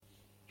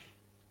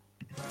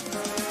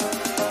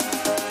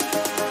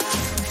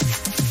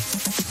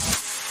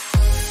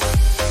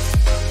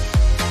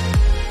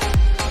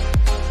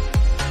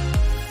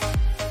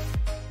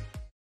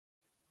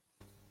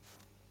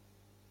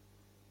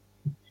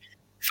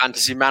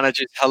Fantasy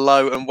managers,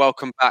 hello and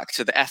welcome back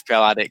to the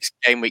FPL Addicts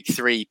Game Week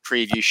 3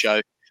 preview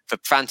show for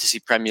Fantasy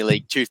Premier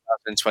League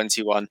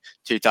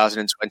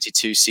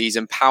 2021-2022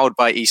 season, powered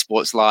by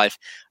Esports Live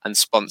and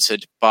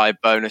sponsored by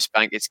Bonus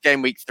Bank. It's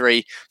Game Week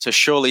 3, so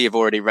surely you've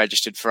already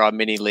registered for our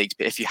mini leagues,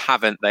 but if you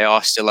haven't, they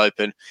are still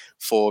open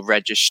for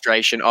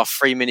registration. Our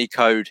free mini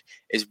code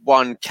is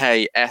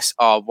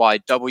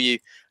 1KSRYW,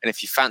 and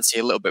if you fancy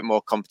a little bit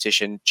more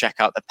competition, check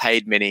out the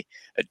paid mini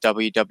at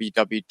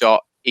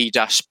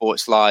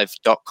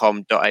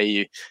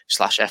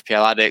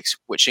e-sportslive.com.au/FPL Addicts,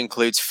 which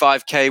includes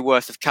 5k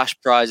worth of cash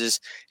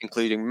prizes,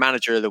 including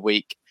Manager of the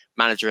Week,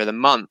 Manager of the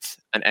Month,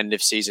 and end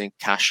of season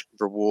cash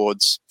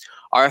rewards.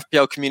 Our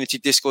FPL community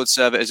Discord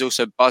server is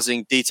also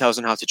buzzing. Details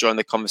on how to join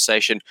the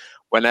conversation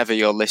whenever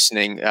you're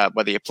listening,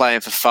 whether you're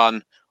playing for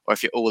fun or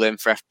if you're all in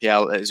for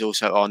FPL, it is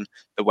also on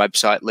the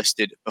website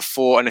listed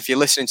before. And if you're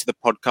listening to the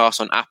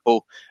podcast on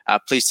Apple,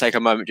 please take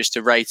a moment just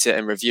to rate it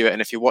and review it. And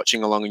if you're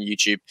watching along on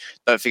YouTube,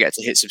 don't forget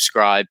to hit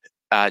subscribe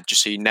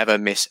just so you never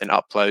miss an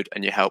upload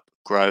and you help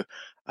grow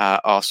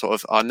our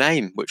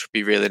name, which would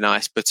be really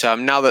nice. But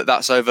now that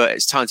that's over,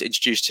 it's time to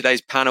introduce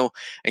today's panel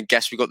and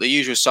guests. We've got the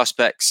usual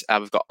suspects.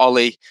 We've got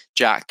Ollie,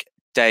 Jack,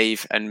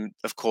 Dave, and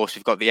of course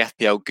we've got the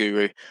FPL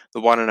guru,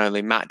 the one and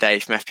only Matt Day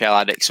from FPL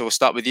Addicts. So we'll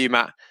start with you,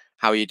 Matt.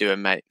 How are you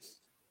doing, mate?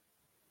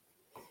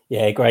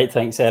 Yeah, great.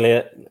 Thanks,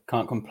 Elliot.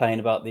 Can't complain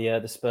about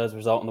the Spurs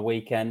result on the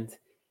weekend.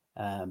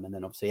 And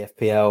then obviously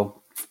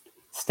FPL,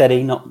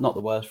 steady, not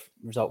the worst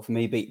result for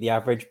me, beat the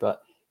average,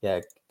 but yeah,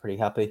 pretty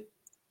happy.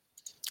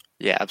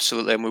 Yeah,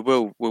 absolutely, and we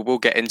will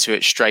get into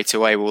it straight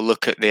away. We'll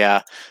look at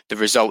the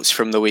results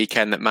from the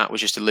weekend that Matt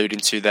was just alluding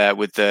to there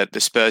with the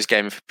Spurs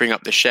game. If we bring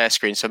up the share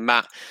screen, so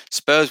Matt,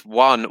 Spurs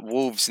 1,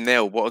 Wolves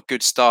 0. What a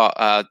good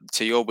start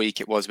to your week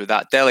it was with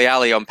that. Dele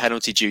Alli on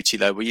penalty duty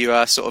though. Were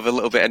you sort of a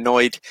little bit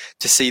annoyed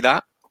to see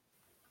that?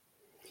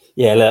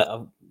 Yeah,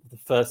 look, the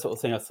first sort of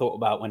thing I thought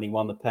about when he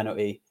won the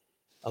penalty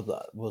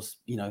was,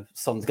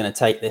 someone's going to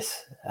take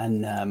this,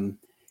 and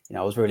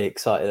I was really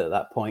excited at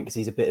that point because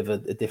he's a bit of a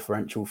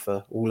differential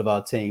for all of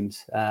our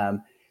teams.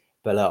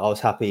 But I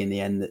was happy in the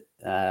end that,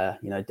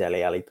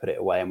 Dele Alli put it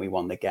away and we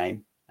won the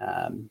game.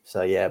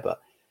 Tight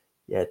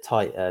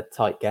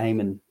game,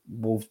 and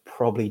Wolves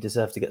probably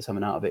deserve to get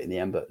something out of it in the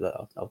end, but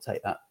look, I'll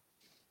take that.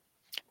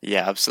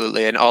 Yeah,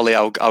 absolutely. And Ollie,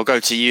 I'll go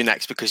to you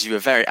next because you were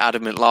very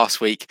adamant last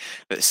week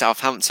that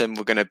Southampton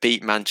were going to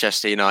beat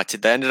Manchester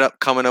United. They ended up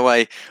coming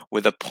away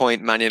with a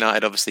point. Man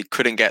United obviously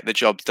couldn't get the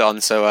job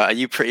done. So are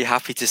you pretty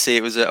happy to see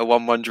it was a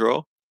 1-1 draw?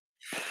 Look,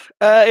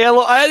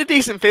 I had a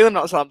decent feeling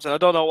about Southampton. I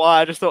don't know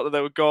why. I just thought that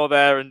they would go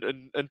there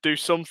and do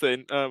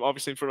something.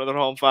 Obviously, in front of their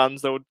home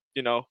fans, they would,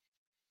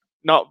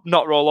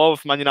 not roll over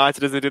for Man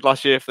United as they did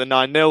last year for the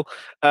 9-0.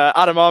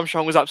 Adam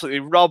Armstrong was absolutely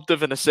robbed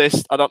of an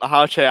assist. I don't know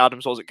how Che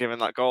Adams wasn't given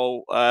that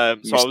goal. So I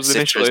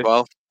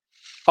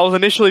was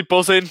initially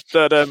buzzing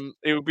that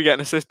he would be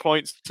getting assist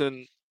points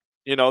and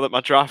that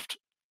my draft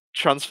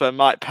transfer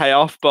might pay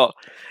off. But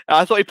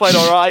I thought he played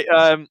all right.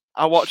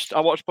 I watched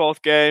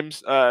both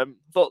games.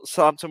 Thought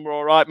Southampton were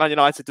all right. Man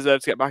United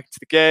deserved to get back into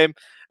the game.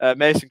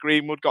 Mason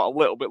Greenwood got a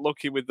little bit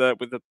lucky with a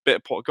bit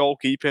of poor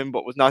goalkeeping, but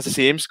it was nice to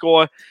see him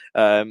score.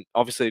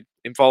 Obviously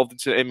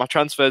involved in my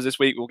transfers this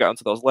week. We'll get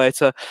onto those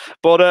later.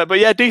 But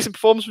yeah, decent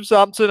performance from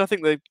Southampton. I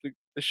think they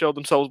showed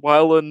themselves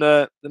well, and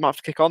they might have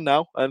to kick on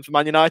now. And for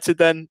Man United,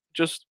 then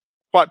just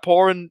quite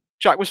poor, and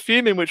Jack was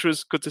fuming, which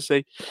was good to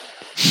see.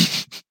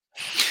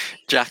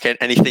 Jack,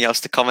 anything else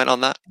to comment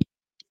on that?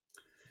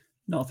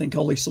 No, I think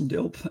Ollie summed it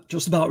up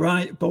just about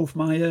right. Both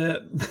my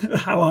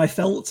how I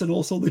felt and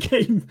also the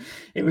game.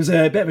 It was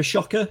a bit of a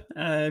shocker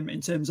in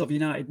terms of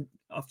United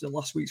after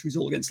last week's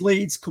result against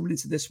Leeds. Coming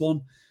into this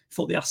one,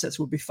 thought the assets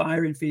would be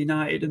firing for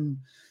United, and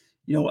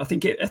I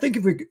think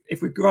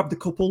if we grabbed a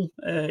couple,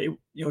 if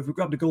we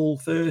grabbed a goal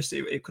first,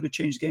 it could have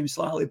changed the game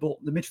slightly.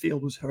 But the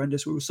midfield was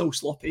horrendous. We were so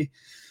sloppy.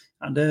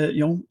 And,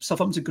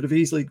 Southampton could have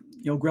easily,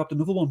 grabbed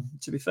another one,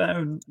 to be fair.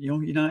 And,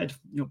 United,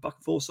 back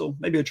and forth. So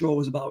maybe a draw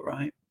was about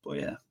right. But,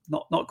 yeah,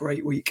 not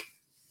great week.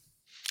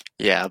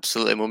 Yeah,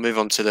 absolutely. And we'll move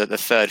on to the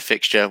third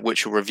fixture,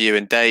 which we'll review.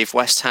 And Dave,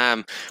 West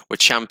Ham were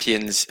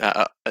champions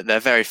at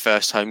their very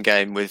first home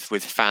game with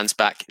fans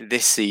back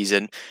this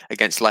season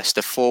against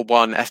Leicester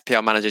 4-1.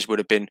 FPL managers would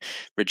have been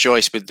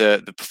rejoiced with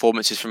the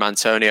performances from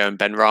Antonio and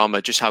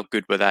Benrahma. Just how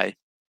good were they?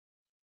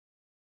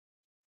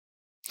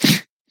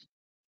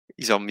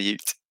 He's on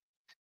mute.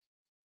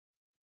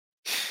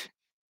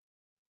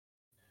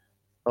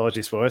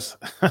 Apologies, boys.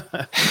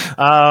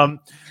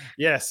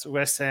 Yes,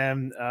 West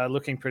Ham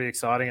looking pretty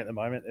exciting at the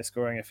moment. They're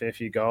scoring a fair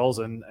few goals,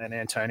 and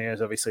Antonio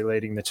is obviously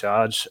leading the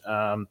charge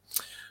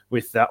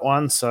with that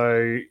one.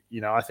 So,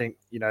 I think,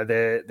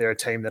 they're a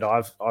team that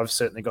I've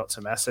certainly got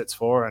some assets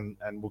for, and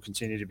will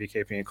continue to be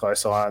keeping a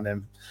close eye on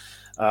them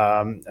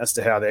as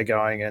to how they're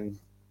going. And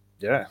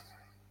yeah,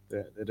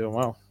 they're doing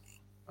well.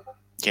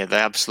 Yeah, they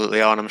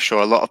absolutely are. And I'm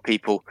sure a lot of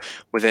people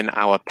within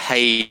our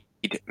paid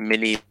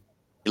mini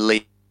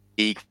league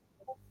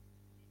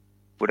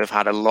would have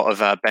had a lot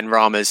of Ben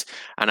Rama's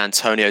and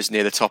Antonio's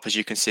near the top. As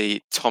you can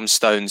see, Tom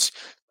Stones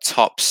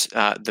tops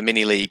the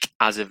mini league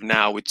as of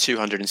now with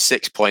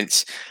 206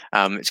 points.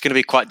 It's going to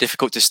be quite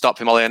difficult to stop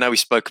him, Ollie. I know we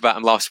spoke about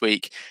him last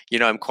week. You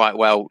know him quite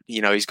well.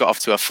 You know, he's got off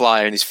to a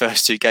flyer in his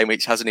first 2 game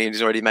weeks, hasn't he? And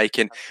he's already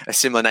making a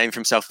similar name for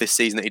himself this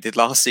season that he did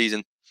last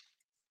season.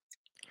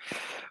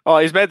 Oh,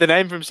 he's made the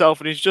name for himself,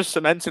 and he's just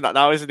cementing that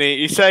now, isn't he?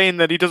 He's saying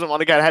that he doesn't want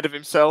to get ahead of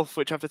himself,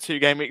 which after 2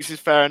 game weeks is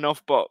fair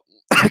enough, but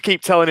I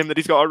keep telling him that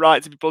he's got a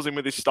right to be buzzing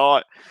with his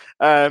start.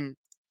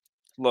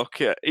 Look,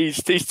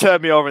 he's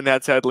turned me over in the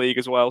head-to-head league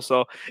as well,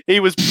 so he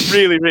was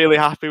really, really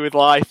happy with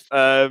life.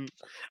 I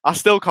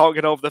still can't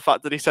get over the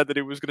fact that he said that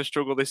he was going to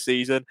struggle this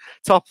season.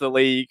 Top of the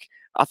league.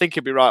 I think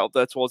he'll be right up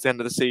there towards the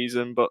end of the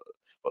season, but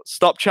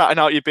stop chatting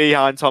out your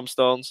behind, Tom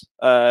Stones.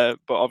 But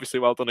obviously,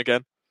 well done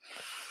again.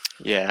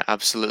 Yeah,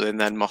 absolutely. And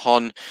then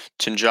Mahon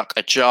Tunjuk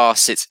Ajar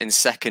sits in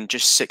second,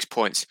 just 6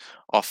 points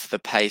off the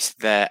pace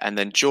there. And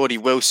then Geordie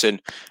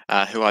Wilson,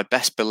 who I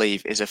best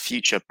believe is a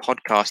future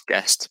podcast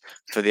guest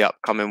for the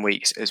upcoming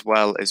weeks, as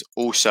well as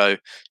also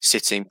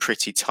sitting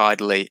pretty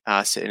tidily,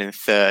 sitting in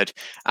third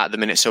at the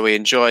minute. So we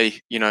enjoy,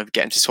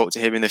 getting to talk to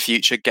him in the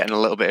future, getting a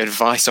little bit of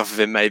advice off of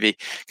him, maybe,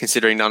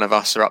 considering none of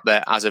us are up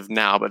there as of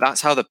now. But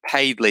that's how the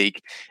paid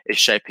league is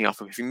shaping up.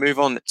 If we move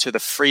on to the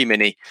free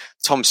mini,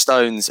 Tom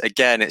Stones,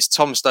 again, it's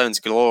Tom Stones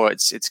galore.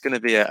 It's going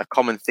to be a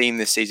common theme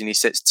this season. He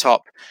sits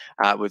top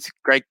with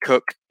Greg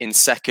Cook in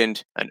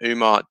second and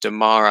Umar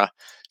Damara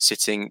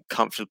sitting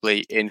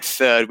comfortably in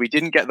third. We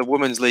didn't get the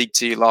Women's League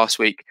to you last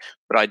week,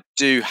 but I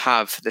do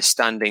have the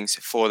standings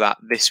for that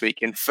this week.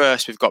 In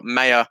first, we've got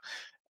Maya,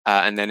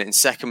 and then in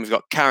second, we've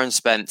got Karen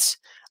Spence,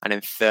 and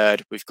in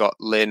third, we've got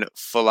Lynn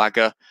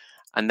Fullager.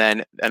 And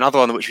then another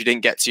one which we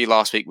didn't get to you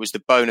last week was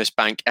the Bonus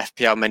Bank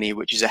FPL Mini,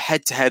 which is a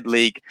head-to-head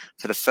league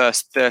for the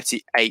first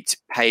 38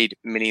 paid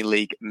mini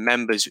league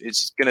members.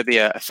 It's going to be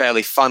a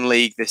fairly fun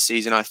league this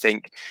season, I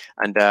think.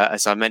 And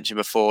as I mentioned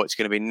before, it's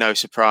going to be no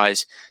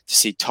surprise to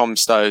see Tom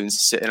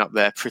Stones sitting up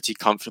there pretty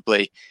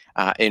comfortably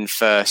in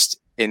first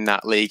in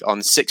that league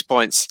on 6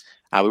 points.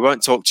 We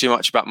won't talk too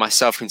much about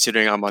myself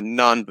considering I'm on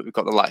none, but we've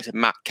got the likes of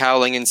Matt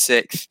Cowling in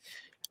sixth.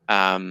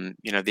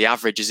 The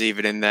average is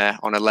even in there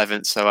on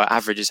 11th, so our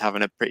average is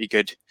having a pretty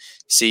good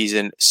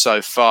season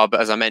so far. But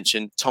as I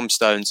mentioned, Tom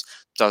Stones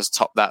does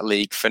top that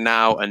league for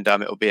now, and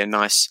it'll be a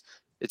nice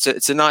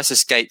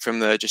escape from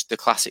the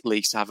classic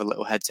leagues to have a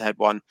little head-to-head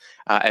one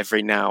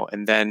every now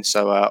and then.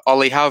 So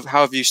Ollie, how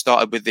have you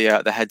started with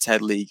the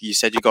head-to-head league? You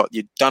said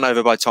you're done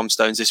over by Tom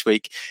Stones this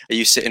week. Are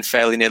you sitting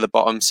fairly near the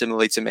bottom,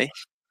 similarly to me?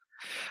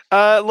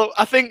 Look,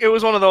 I think it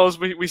was one of those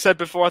we said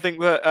before. I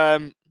think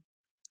that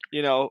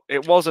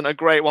it wasn't a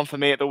great one for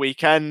me at the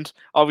weekend.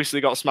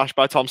 Obviously got smashed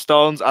by Tom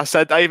Stones. I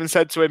even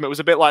said to him it was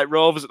a bit like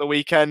Rovers at the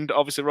weekend.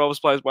 Obviously Rovers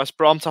players West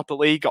Brom, top of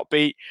the league, got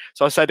beat.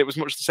 So I said it was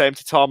much the same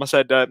to Tom. I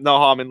said no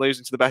harm in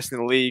losing to the best in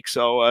the league.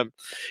 So,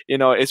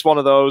 it's one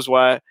of those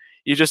where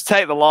you just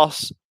take the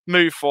loss,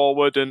 move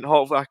forward, and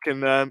hopefully I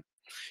can,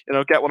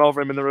 get one over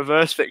him in the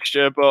reverse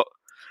fixture. But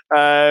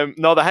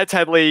no, the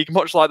head-to-head league,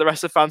 much like the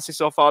rest of fantasy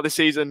so far this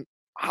season,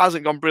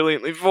 hasn't gone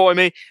brilliantly for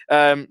me.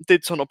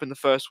 Did turn up in the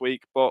first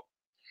week, but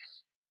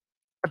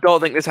I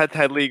don't think this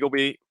head-to-head league will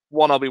be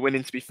one I'll be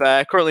winning, to be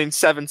fair. Currently in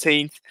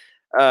 17th.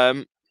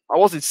 I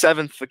was in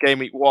 7th for game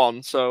week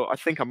 1, so I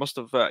think I must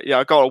have,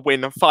 I got a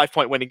win, a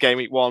 5-point win in game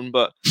week 1,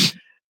 but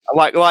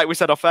like we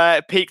said off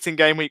air, peaked in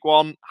game week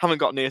 1, haven't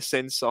got near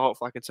since, so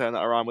hopefully I can turn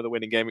that around with a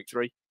win in game week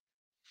 3.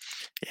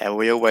 Yeah,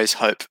 we always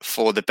hope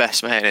for the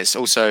best, mate. And it's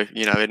also,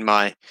 in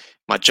my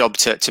job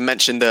to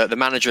mention the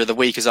manager of the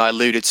week, as I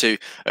alluded to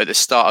at the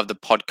start of the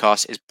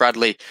podcast, is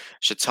Bradley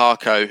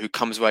Shatako, who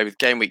comes away with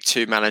game week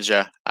 2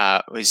 manager.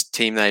 His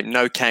team name,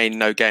 No Cane,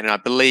 No Gain. And I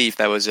believe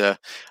Matt, was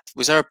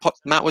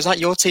that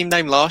your team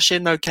name last year?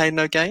 No Cane,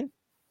 No Gain?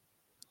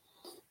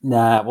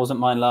 Nah, it wasn't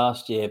mine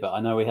last year, but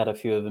I know we had a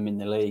few of them in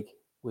the league.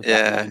 With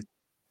that name.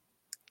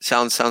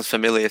 Sounds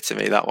familiar to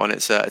me, that one.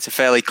 It's a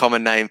fairly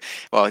common name.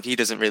 Well, he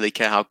doesn't really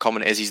care how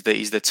common it is.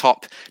 He's the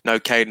top no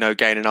gain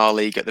in our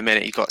league at the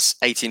minute. He's got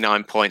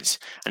 89 points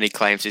and he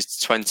claims his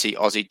 20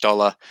 Aussie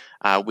dollar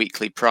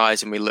weekly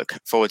prize, and we look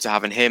forward to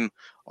having him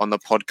on the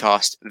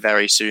podcast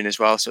very soon as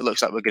well. So it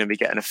looks like we're going to be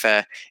getting a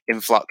fair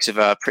influx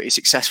of pretty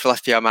successful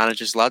FPL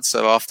managers, lads.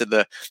 So after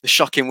the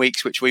shocking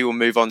weeks, which we will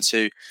move on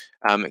to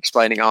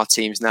explaining our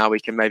teams now, we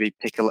can maybe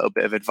pick a little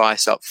bit of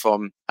advice up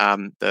from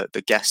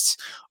the guests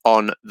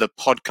on the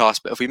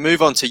podcast. But if we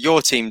move on to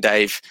your team,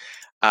 Dave,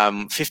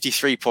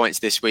 53 points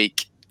this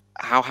week.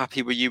 How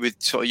happy were you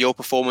with sort of your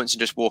performance, and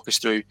just walk us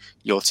through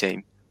your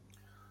team?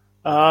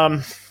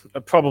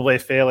 Probably a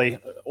fairly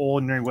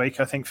ordinary week,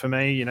 I think, for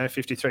me.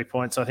 53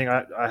 points. I think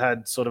I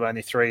had sort of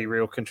only 3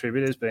 real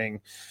contributors, being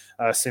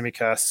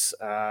Tsimikas,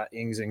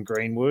 Ings, and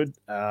Greenwood.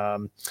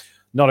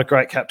 Not a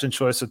great captain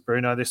choice with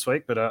Bruno this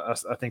week, but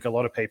I think a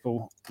lot of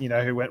people,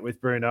 who went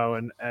with Bruno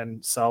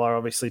and Salah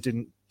obviously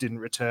didn't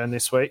return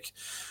this week.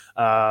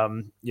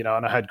 And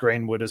I had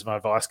Greenwood as my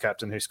vice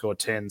captain, who scored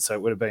 10, so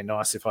it would have been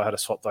nice if I had to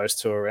swap those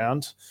two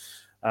around.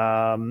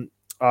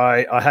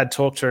 I had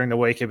talked during the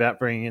week about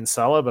bringing in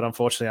Salah, but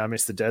unfortunately I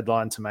missed the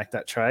deadline to make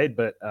that trade,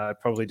 but it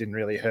probably didn't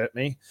really hurt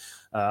me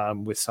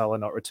with Salah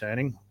not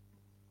returning.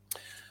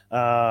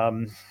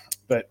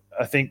 But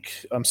I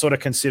think I'm sort of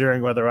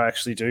considering whether I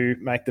actually do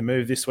make the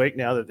move this week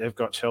now that they've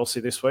got Chelsea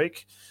this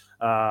week.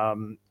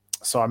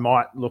 So I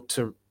might look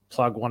to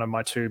plug one of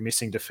my two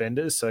missing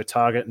defenders. So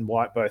Target and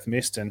White both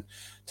missed, and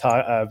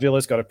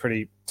Villa's got a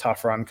pretty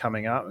tough run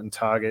coming up. And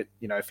Target,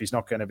 if he's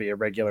not going to be a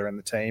regular in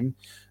the team,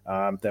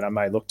 then I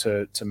may look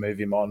to move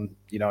him on,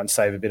 and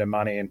save a bit of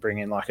money and bring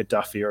in like a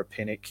Duffy or a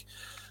Pinnock,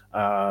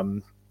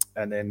 and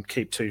then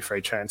keep 2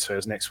 free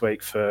transfers next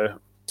week to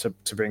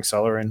bring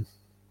Salah in.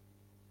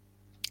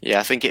 Yeah,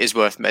 I think it is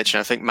worth mentioning.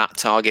 I think Matt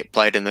Target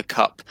played in the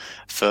Cup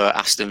for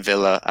Aston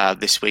Villa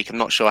this week. I'm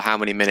not sure how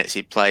many minutes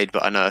he played,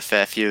 but I know a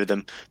fair few of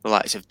them. The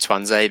likes of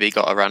Twanzebe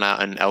got a run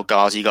out and El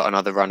Ghazi got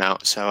another run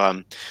out.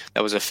 So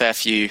there was a fair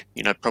few,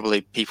 probably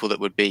people that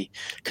would be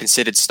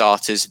considered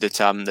starters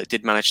that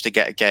did manage to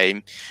get a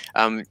game.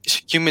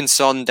 Heung-min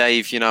Son,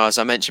 Dave, as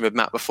I mentioned with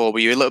Matt before, were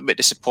you a little bit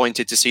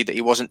disappointed to see that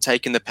he wasn't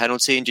taking the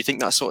penalty? And do you think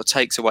that sort of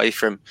takes away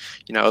from,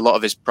 a lot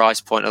of his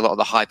price point, a lot of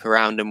the hype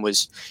around him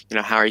was,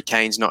 Harry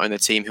Kane's not in the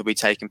team, he'll be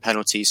taking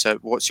penalties. So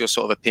what's your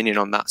sort of opinion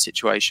on that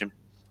situation?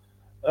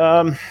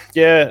 It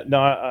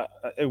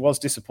was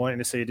disappointing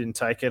to see he didn't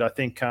take it. I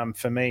think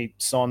for me,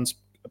 Son's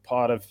a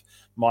part of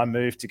my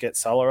move to get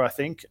Salah, I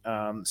think.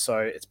 So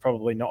it's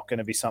probably not going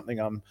to be something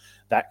I'm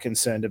that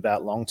concerned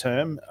about long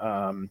term.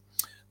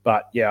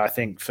 But yeah, I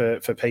think for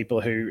people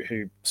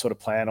who sort of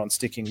plan on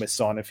sticking with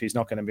Son, if he's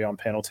not going to be on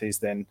penalties,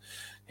 then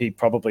he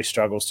probably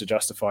struggles to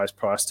justify his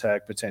price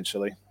tag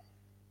potentially.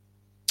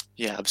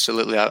 Yeah,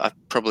 absolutely. I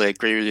probably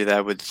agree with you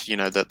there with,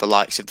 the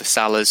likes of the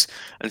Salahs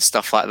and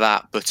stuff like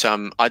that. But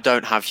I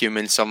don't have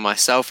Heung-min Son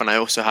myself, and I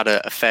also had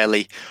a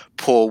fairly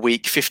poor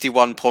week,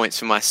 51 points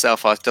for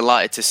myself. I was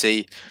delighted to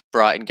see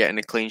Brighton getting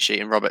a clean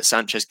sheet and Robert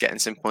Sanchez getting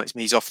some points.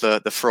 He's off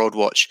the fraud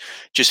watch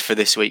just for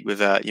this week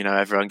with,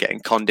 everyone getting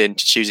conned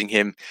into choosing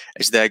him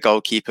as their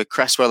goalkeeper.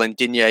 Cresswell and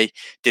Digne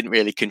didn't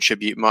really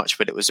contribute much,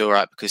 but it was all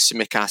right because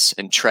Tsimikas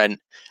and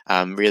Trent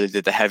really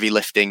did the heavy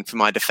lifting for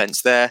my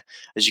defence there.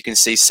 As you can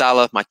see,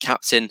 Salah, my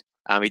captain,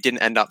 he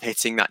didn't end up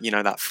hitting that,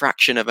 that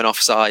fraction of an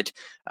offside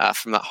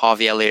from that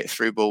Harvey Elliott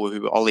through ball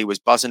who Ollie was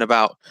buzzing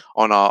about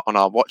on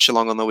our watch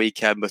along on the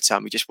weekend. But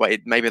we just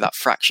waited maybe that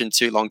fraction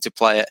too long to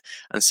play it,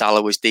 and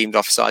Salah was deemed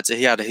offside, so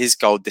he had his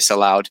goal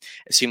disallowed.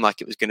 It seemed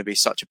like it was going to be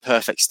such a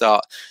perfect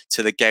start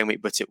to the game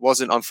week, but it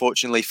wasn't,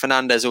 unfortunately.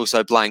 Fernandes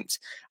also blanked,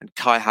 and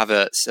Kai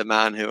Havertz, a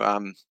man who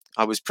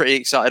I was pretty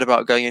excited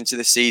about going into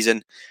the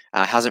season,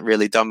 hasn't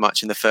really done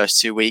much in the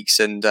first 2 weeks,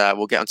 and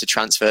we'll get onto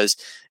transfers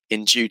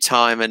in due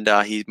time, and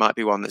he might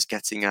be one that's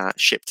getting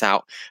shipped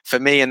out for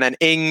me. And then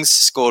Ings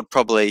scored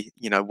probably,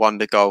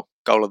 wonder goal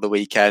of the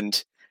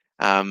weekend.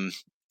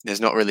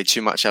 There's not really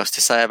too much else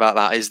to say about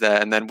that, is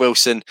there? And then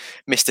Wilson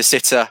missed a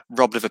sitter,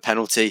 robbed of a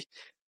penalty.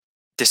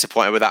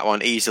 Disappointed with that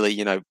one easily,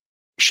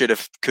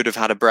 could have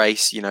had a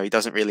brace. He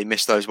doesn't really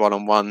miss those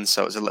one-on-ones,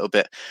 so it was a little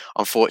bit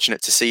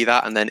unfortunate to see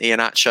that. And then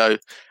Iheanacho,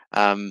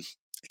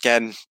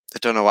 again, I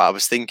don't know what I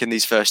was thinking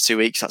these first 2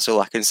 weeks. That's all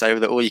I can say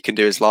with it. All you can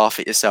do is laugh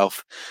at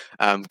yourself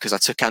because I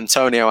took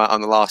Antonio out on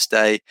the last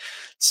day.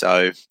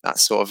 So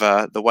that's sort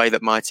of the way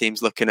that my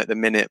team's looking at the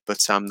minute. But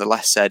the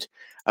less said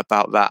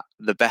about that,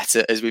 the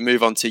better. As we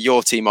move on to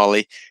your team,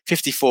 Ollie,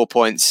 54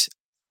 points.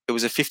 It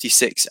was a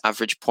 56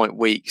 average point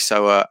week.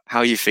 So how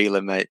are you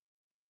feeling, mate?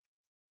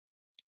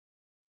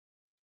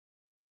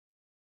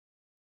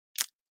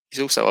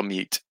 He's also on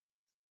mute.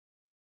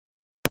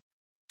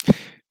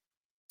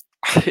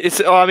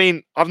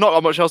 I've not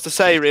got much else to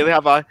say, really,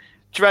 have I?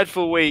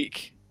 Dreadful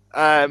week.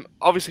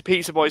 Obviously,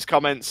 Pizza Boy's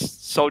comments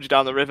sold you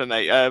down the river,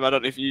 mate. I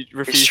don't know if you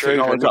refuse to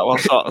acknowledge that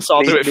one, so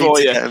I'll do it for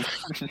you.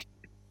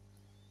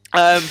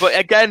 But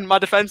again, my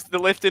defence to the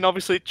lifting,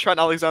 obviously, Trent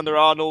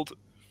Alexander-Arnold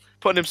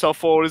putting himself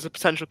forward as a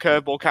potential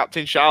curveball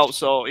captain shout,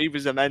 so he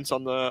was immense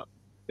on the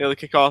early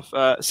kickoff.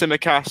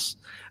 Tsimikas,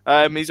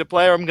 he's a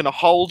player I'm going to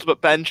hold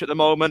but bench at the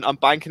moment. I'm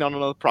banking on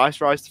another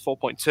price rise to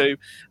 4.2.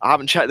 I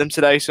haven't checked them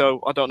today, so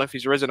I don't know if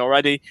he's risen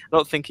already. I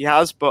don't think he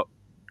has, but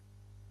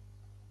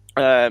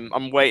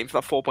I'm waiting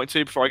for that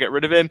 4.2 before I get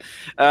rid of him.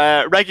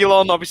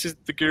 Reguilon, obviously,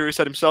 the guru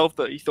said himself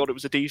that he thought it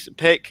was a decent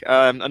pick.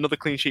 Another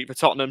clean sheet for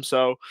Tottenham,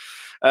 so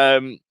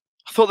I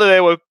thought that they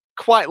were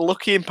quite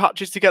lucky in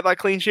patches to get that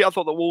clean sheet. I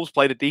thought the Wolves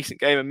played a decent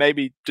game and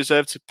maybe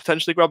deserved to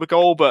potentially grab a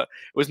goal, but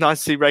it was nice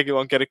to see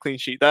Reguilon get a clean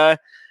sheet there.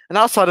 And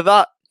outside of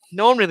that,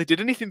 no one really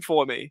did anything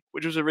for me,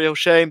 which was a real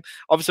shame.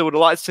 Obviously, I would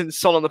have liked to see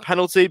Son on the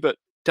penalty, but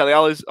Dele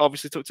Alli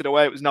obviously took it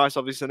away. It was nice,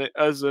 obviously,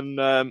 as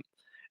an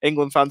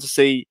England fan to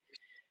see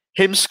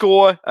him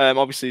score.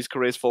 Obviously, his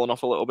career's fallen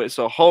off a little bit,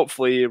 so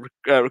hopefully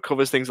he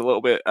recovers things a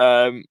little bit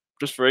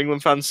just for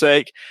England fans'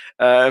 sake.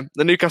 The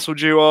Newcastle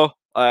duo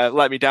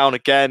let me down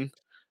again.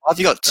 Why have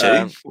you got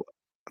two?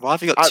 Why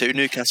have you got two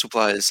Newcastle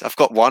players? I've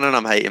got one and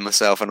I'm hating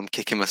myself and I'm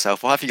kicking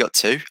myself. Why have you got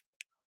two?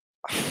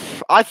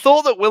 I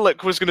thought that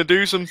Willock was going to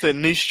do something,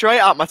 and he's straight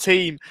out my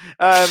team.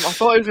 I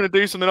thought he was going to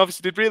do something.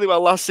 Obviously, did really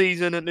well last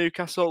season at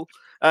Newcastle.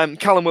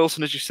 Callum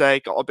Wilson, as you say,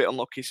 got a bit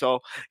unlucky,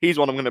 so he's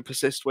one I'm going to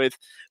persist with.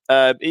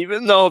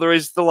 Even though there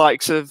is the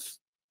likes of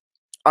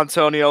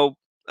Antonio,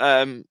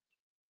 around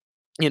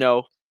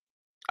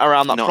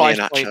that Not price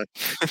Ian point.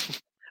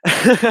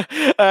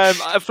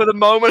 Acho. For the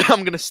moment,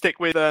 I'm going to stick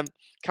with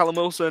Callum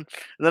Wilson, and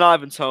then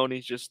Ivan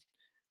Toney's just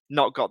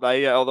not got there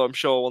yet. Although I'm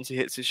sure once he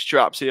hits his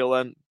straps,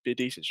 he'll be a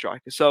decent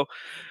striker. So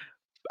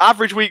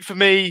average week for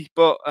me,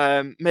 but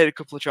made a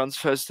couple of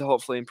transfers to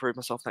hopefully improve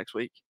myself next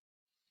week.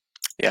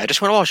 Yeah, I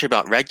just want to ask you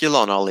about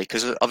Reguilon, Ollie,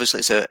 because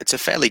obviously it's a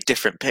fairly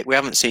different pick. We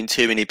haven't seen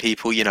too many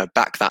people,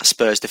 back that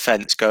Spurs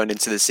defence going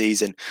into the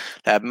season.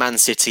 Man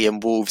City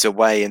and Wolves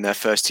away in their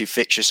first two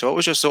fixtures. So what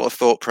was your sort of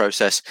thought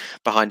process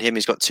behind him?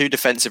 He's got 2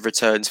 defensive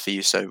returns for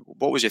you. So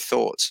what was your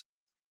thoughts?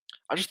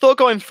 I just thought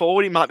going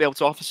forward he might be able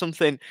to offer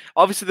something.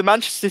 Obviously, the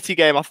Manchester City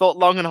game, I thought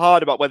long and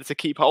hard about whether to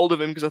keep hold of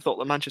him because I thought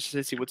that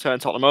Manchester City would turn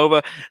Tottenham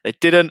over. They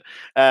didn't.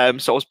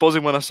 So I was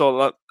buzzing when I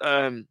saw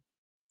that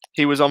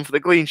he was on for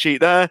the clean sheet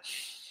there.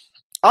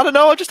 I don't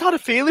know. I just had a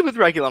feeling with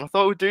Reguilon. I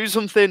thought it would do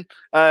something.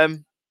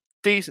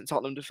 Decent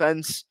Tottenham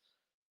defence.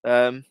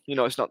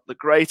 It's not the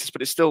greatest,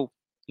 but it's still,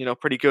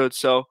 pretty good.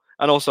 So,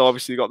 and also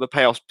obviously you've got the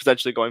payoffs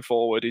potentially going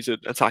forward. He's an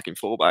attacking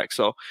fullback,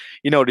 so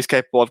what he's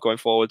capable of going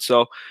forward.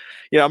 So,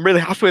 I'm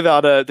really happy with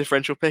that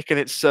differential pick, and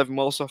it's serving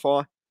well so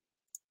far.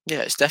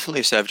 Yeah, it's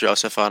definitely served you well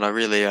so far, and I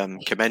really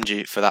commend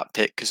you for that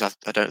pick because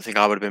I don't think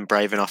I would have been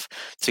brave enough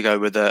to go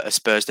with a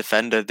Spurs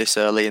defender this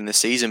early in the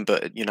season,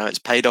 but it's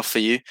paid off for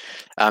you.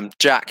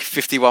 Jack,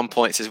 51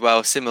 points as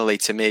well, similarly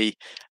to me.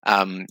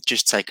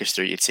 Just take us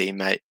through your team,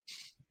 mate.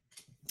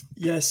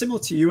 Yeah, similar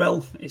to you,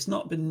 El. It's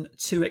not been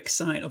too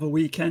exciting of a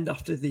weekend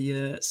after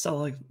the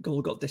Salah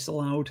goal got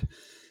disallowed.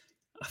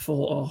 I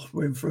thought,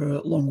 we're in for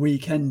a long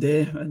weekend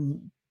here,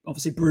 and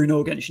obviously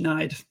Bruno against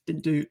United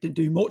didn't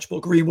do much,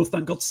 but Greenwood,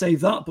 thank God,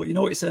 saved that. But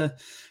it's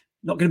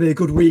not going to be a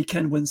good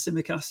weekend when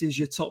Tsimikas is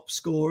your top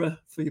scorer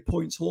for your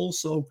points haul.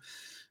 So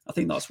I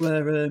think that's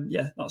where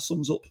that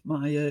sums up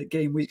my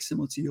game week,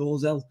 similar to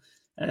yours, El.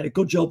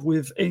 Good job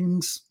with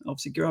Ings,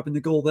 obviously grabbing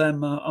the goal there. And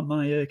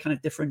my kind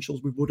of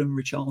differentials with Wood and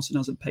Richarlison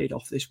hasn't paid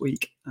off this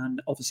week,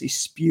 and obviously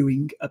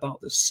spewing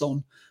about the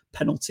Son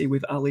penalty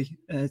with Ali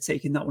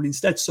taking that one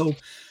instead. So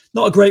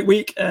not a great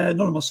week. None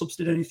of my subs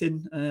did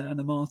anything, and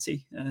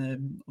Amati,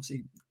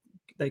 obviously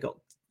they got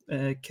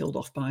killed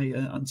off by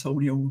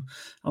Antonio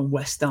and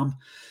West Ham.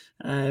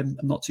 I'm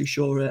not too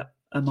sure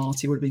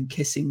Amati would have been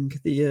kissing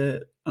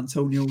the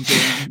Antonio's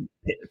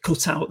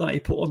cutout that he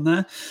put on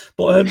there.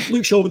 But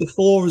Luke Shaw with the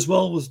 4 as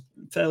well was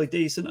fairly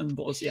decent, and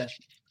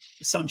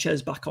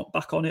Sanchez back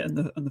on it, and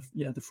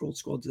the fraud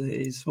squad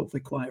is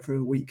hopefully quiet for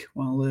a week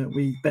while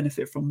we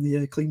benefit from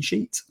the clean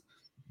sheet.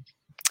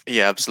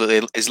 Yeah,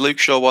 absolutely. Is Luke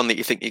Shaw one that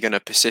you think you're going to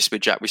persist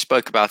with, Jack? We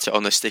spoke about it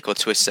on the stick or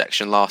twist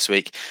section last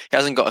week. He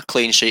hasn't got a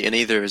clean sheet in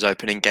either of his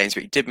opening games,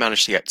 but he did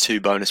manage to get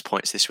 2 bonus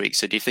points this week.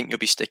 So do you think you'll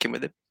be sticking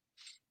with him?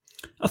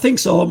 I think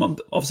so. I'm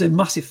obviously a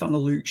massive fan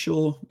of Luke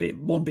Shaw.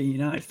 One, being a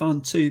United fan.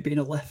 2, being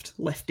a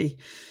lefty.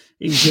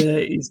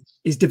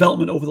 His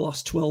development over the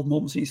last 12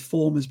 months, his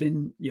form has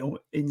been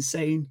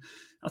insane.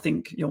 I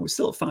think we're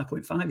still at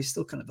 5.5. He's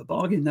still kind of a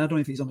bargain. I don't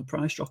know if he's on a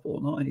price drop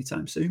or not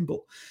anytime soon, but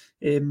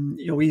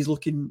he's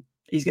going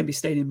to be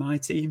staying in my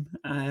team.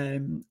 I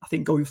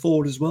think going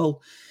forward as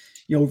well,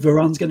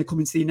 Varane's going to come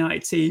into the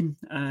United team.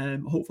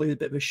 Hopefully a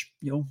bit of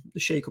the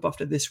shake-up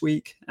after this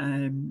week.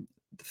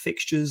 The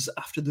fixtures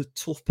after the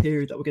tough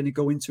period that we're going to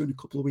go into in a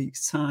couple of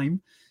weeks'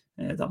 time,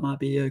 that might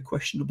be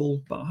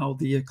questionable about how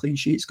the clean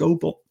sheets go.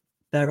 But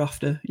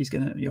thereafter, he's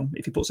going to,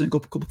 if he puts in a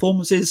couple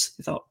performances,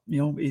 if that,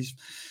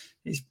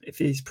 if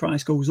his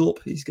price goes up,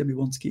 he's going to be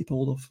one to keep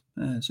hold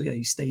of. So yeah,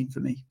 he's staying for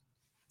me.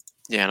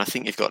 Yeah, and I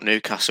think you've got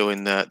Newcastle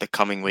in the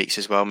coming weeks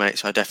as well, mate.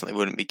 So I definitely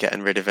wouldn't be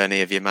getting rid of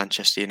any of your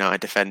Manchester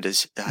United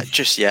defenders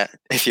just yet,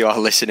 if you are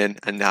listening.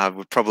 And I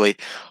would probably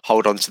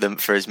hold on to them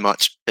for as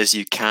much as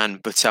you can.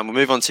 But we'll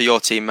move on to your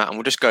team, Matt, and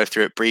we'll just go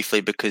through it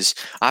briefly because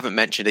I haven't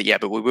mentioned it yet.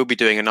 But we will be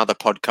doing another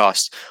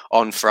podcast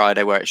on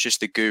Friday where it's just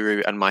the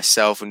Guru and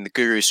myself. And the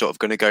Guru is sort of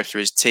going to go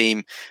through his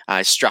team,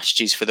 his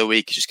strategies for the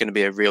week. It's just going to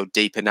be a real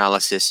deep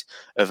analysis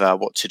of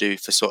what to do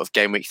for sort of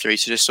game week 3.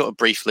 So just sort of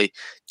briefly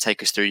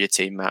take us through your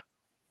team, Matt.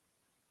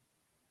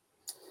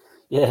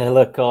 Yeah,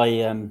 look,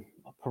 I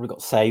probably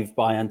got saved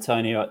by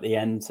Antonio at the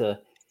end to,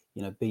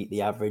 beat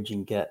the average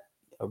and get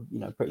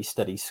a pretty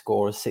steady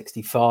score of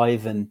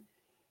 65. And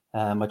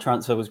my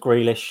transfer was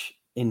Grealish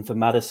in for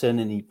Maddison,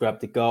 and he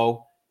grabbed the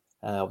goal.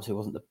 Obviously, it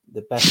wasn't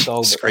the best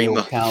goal, but they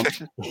all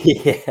count.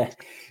 Yeah,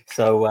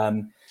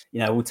 so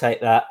we'll take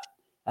that.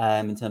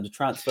 In terms of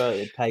transfer,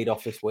 it paid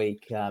off this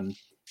week.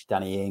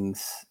 Danny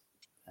Ings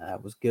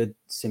was good.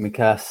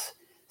 Tsimikas,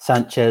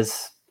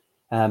 Sanchez.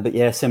 But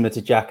yeah, similar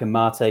to Jack and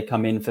Mate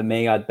come in for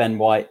me. I had Ben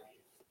White,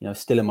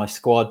 still in my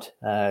squad.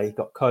 He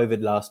got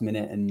COVID last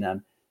minute,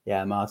 and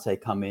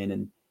Mate come in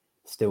and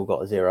still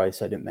got a 0,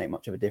 so it didn't make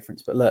much of a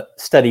difference. But look,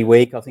 steady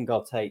week. I think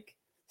I'll take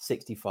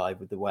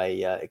 65 with the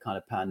way it kind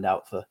of panned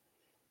out for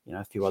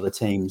a few other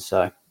teams.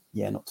 So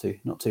yeah, not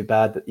too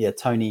bad. But yeah,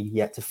 Tony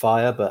yet to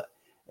fire, but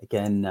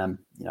again,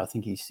 I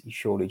think he's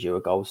surely due a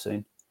goal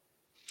soon.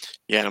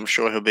 Yeah, and I'm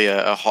sure he'll be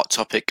a hot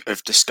topic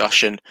of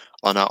discussion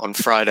on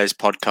Friday's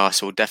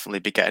podcast. We'll definitely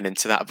be getting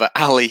into that. But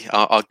Ali,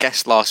 our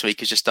guest last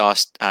week, has just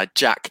asked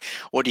Jack,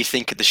 what do you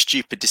think of the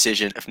stupid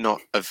decision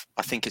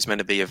I think it's meant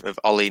to be of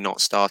Ollie not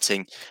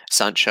starting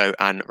Sancho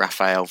and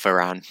Rafael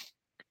Varane?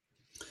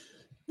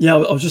 Yeah,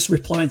 I was just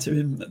replying to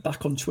him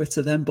back on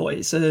Twitter then, but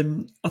it's I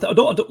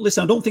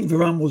don't think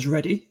Varane was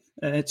ready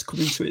to come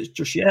into it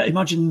just yet.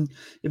 Imagine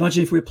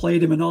if we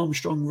played him and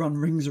Armstrong ran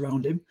rings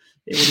around him,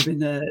 it would have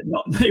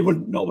been it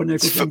would not been a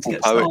good thing to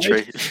get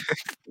poetry. Started.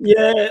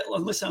 Yeah,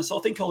 and listen, so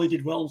I think Ollie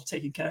did well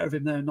taking care of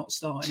him there, not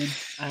starting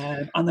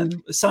him. And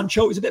then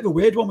Sancho, it was a bit of a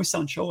weird one with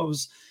Sancho.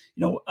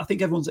 I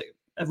think everyone's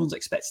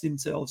expecting him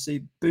to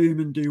obviously boom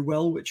and do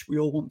well, which we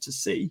all want to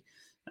see.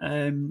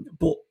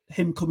 But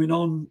him coming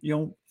on,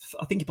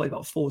 I think he played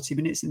about 40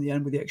 minutes in the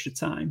end with the extra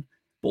time,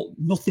 but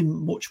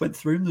nothing much went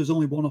through him. There was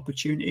only one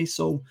opportunity,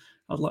 so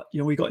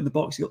he got in the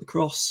box, he got the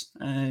cross.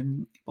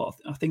 But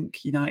I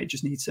think United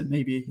just need to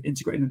maybe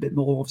integrate him a bit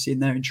more, obviously in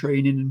there in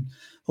training, and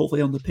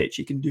hopefully on the pitch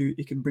he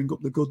can bring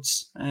up the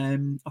goods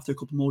after a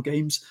couple more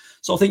games.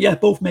 So I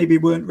think both maybe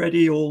weren't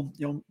ready, or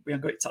we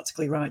haven't got it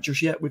tactically right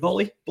just yet with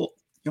Ollie. But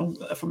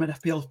from an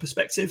FPL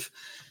perspective,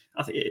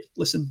 I think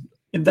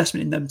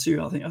investment in them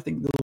too. I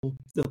think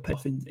they'll pay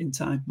off in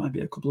time. Might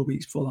be a couple of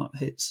weeks before that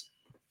hits.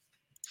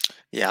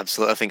 Yeah,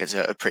 absolutely. I think it's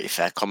a pretty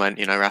fair comment.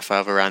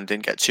 Rafael Varane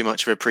didn't get too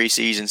much of a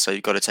pre-season, so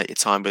you've got to take your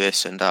time with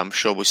this. And I'm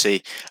sure we'll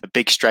see a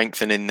big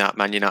strengthening in that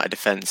Man United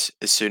defence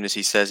as soon as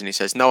he says,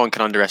 no one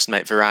can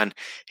underestimate Varane.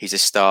 He's a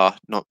star.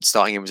 Not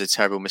starting him was a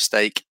terrible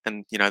mistake.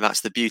 And, that's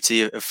the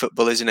beauty of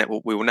football, isn't it?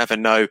 We will never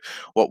know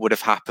what would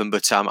have happened,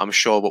 but I'm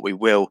sure what we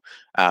will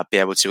be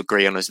able to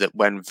agree on is that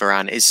when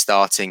Varane is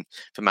starting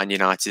for Man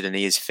United and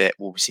he is fit,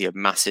 we'll see a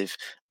massive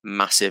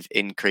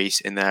increase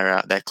in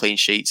their clean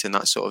sheets and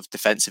that sort of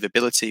defensive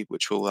ability,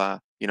 which will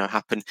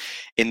happen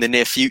in the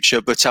near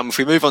future. But if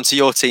we move on to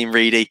your team,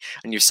 Reedy,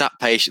 and you've sat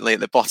patiently at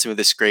the bottom of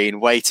the screen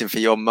waiting for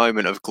your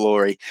moment of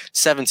glory,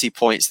 70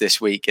 points this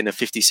week in a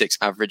 56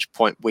 average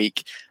point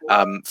week.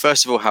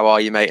 First of all, how are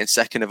you, mate? And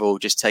second of all,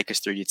 just take us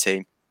through your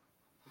team.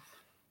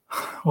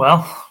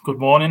 Well, good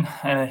morning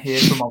here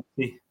from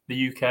obviously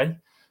the UK,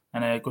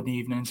 and good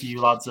evening to you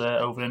lads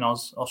over in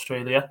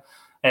Australia.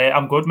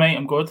 I'm good, mate.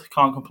 I'm good.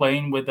 Can't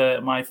complain with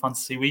my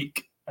fantasy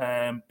week.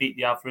 Beat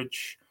the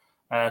average.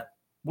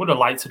 Would have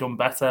liked to have done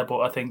better, but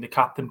I think the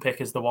captain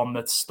pick is the one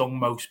that stung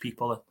most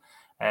people.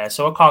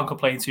 So I can't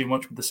complain too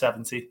much with the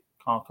 70.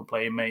 Can't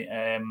complain, mate.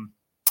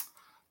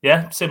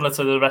 Similar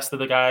to the rest of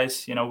the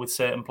guys, with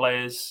certain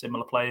players,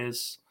 similar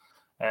players.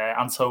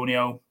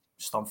 Antonio,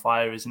 just on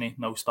fire, isn't he?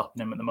 No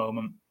stopping him at the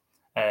moment.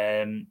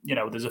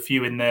 There's a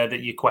few in there that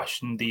you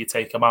question, do you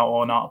take him out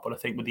or not? But I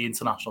think with the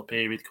international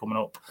period coming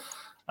up,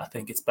 I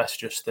think it's best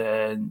just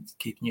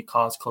keeping your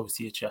cards close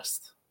to your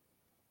chest.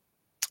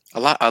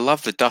 I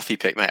love the Duffy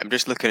pick, mate. I'm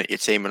just looking at your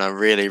team and I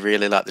really,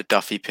 really like the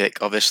Duffy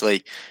pick.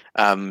 Obviously,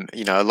 a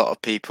lot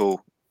of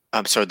people...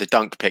 I'm sorry, the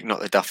Dunk pick,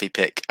 not the Duffy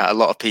pick. A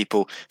lot of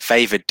people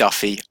favoured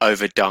Duffy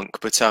over Dunk.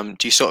 But do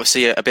you sort of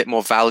see a bit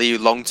more value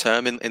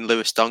long-term in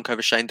Lewis Dunk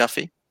over Shane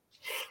Duffy?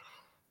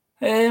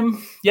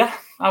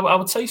 I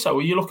would say so.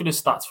 You look at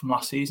his stats from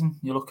last season.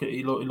 He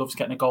loves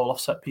getting a goal off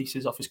set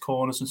pieces, off his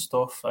corners and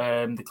stuff.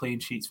 The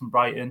clean sheets from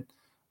Brighton.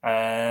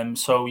 I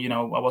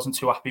wasn't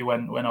too happy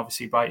when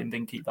obviously Brighton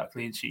didn't keep that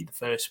clean sheet the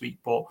first week.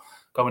 But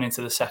going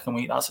into the second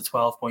week, that's a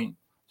 12 pointer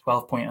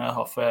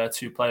off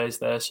 2 players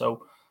there.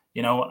 So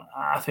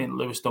I think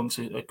Lewis Dunk's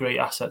a great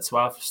asset to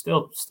have.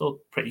 Still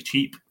pretty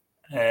cheap.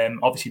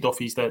 Obviously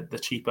Duffy's the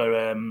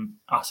cheaper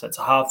asset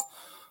to have.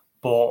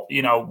 But,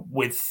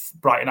 with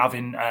Brighton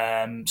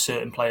having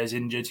certain players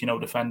injured,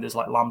 defenders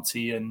like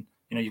Lamptey and,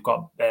 you've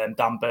got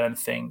Dan Burn, I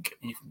think,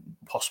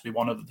 possibly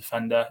one other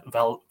defender,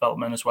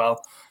 Veltman as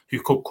well,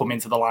 who could come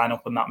into the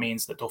lineup, and that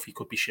means that Duffy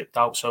could be shipped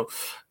out. So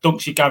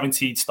Dunk's your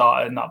guaranteed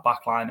starter in that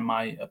back line, in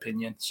my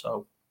opinion.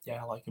 So,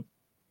 yeah, I like him.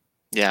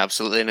 Yeah,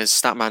 absolutely. And as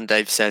Statman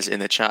Dave says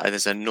in the chat,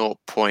 there's a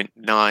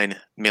 0.9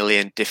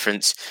 million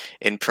difference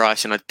in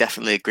price. And I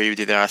definitely agree with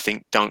you there. I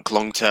think Dunk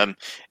long-term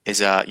is,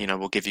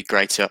 will give you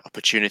greater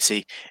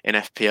opportunity in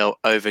FPL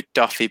over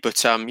Duffy.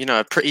 But,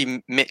 a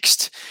pretty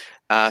mixed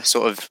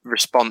sort of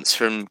response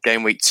from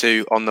game week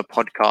 2 on the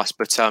podcast.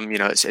 But,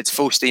 it's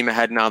full steam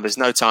ahead now. There's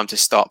no time to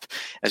stop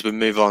as we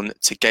move on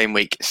to game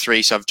week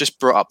 3. So I've just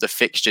brought up the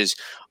fixtures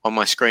on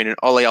my screen. And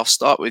Ollie, I'll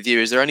start with you.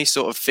 Is there any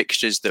sort of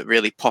fixtures that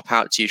really pop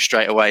out to you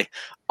straight away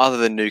other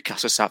than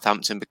Newcastle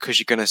Southampton? Because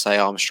you're going to say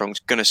Armstrong's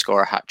going to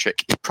score a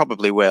hat-trick. He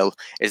probably will.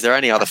 Is there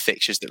any other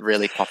fixtures that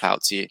really pop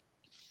out to you?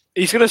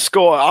 He's going to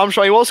score.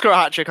 Armstrong, he will score a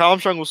hat-trick.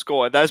 Armstrong will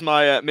score. There's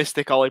my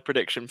Mystic Ollie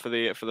prediction for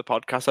the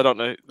podcast. I don't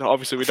know.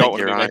 Obviously, we don't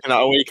want to be making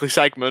that a weekly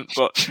segment.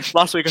 But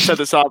last week I said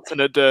that Southampton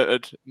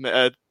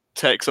had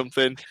take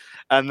something.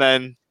 And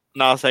then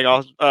No, I think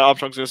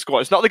Armstrong's going to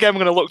score. It's not the game I'm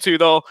going to look to,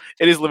 though.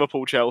 It is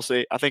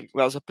Liverpool-Chelsea. I think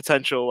that's a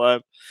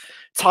potential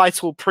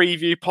title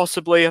preview,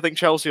 possibly. I think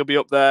Chelsea will be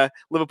up there.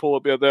 Liverpool will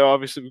be up there.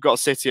 Obviously, we've got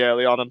City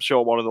early on. I'm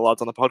sure one of the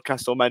lads on the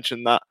podcast will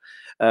mention that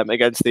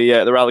against the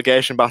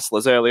relegation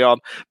battlers early on.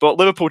 But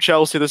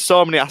Liverpool-Chelsea, there's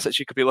so many assets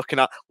you could be looking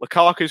at.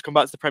 Lukaku's come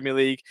back to the Premier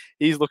League.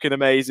 He's looking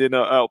amazing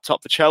up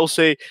top for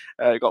Chelsea.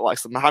 Got like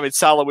some Mohamed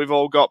Salah we've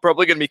all got.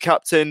 Probably going to be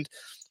captained.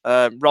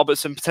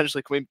 Robertson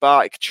potentially coming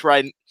back.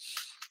 Trent.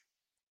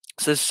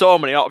 So there's so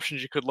many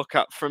options you could look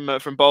at from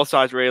both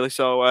sides, really.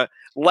 So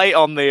late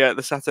on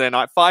the Saturday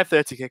night,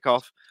 5:30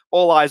 kickoff.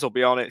 All eyes will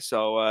be on it.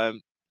 So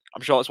I'm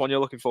sure that's one you're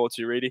looking forward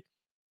to, Reedy.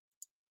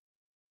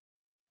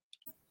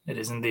 It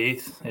is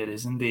indeed. It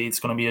is indeed. It's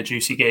going to be a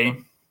juicy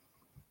game.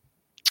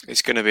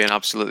 It's going to be an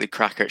absolutely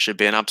cracker. It should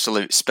be an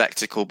absolute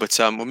spectacle. But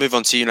we'll move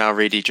on to you now,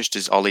 Reedy, just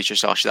as Ollie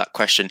just asked you that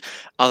question.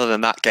 Other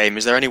than that game,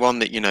 is there anyone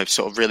that,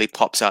 sort of really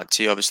pops out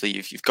to you? Obviously,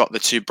 you've got the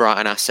two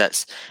Brighton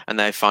assets and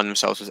they find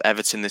themselves with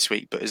Everton this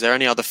week. But is there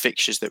any other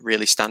fixtures that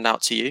really stand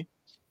out to you?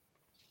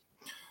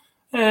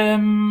 I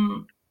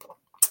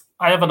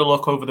have had a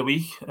look over the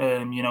week,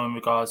 in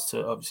regards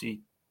to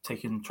obviously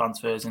taking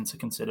transfers into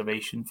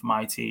consideration for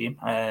my team.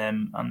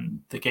 And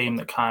the game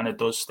that kind of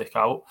does stick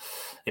out,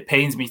 it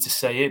pains me to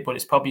say it, but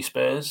it's probably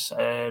Spurs,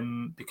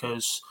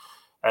 because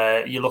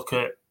you look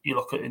at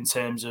in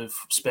terms of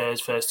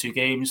Spurs' first two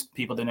games,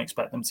 people didn't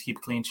expect them to keep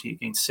a clean sheet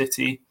against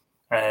City.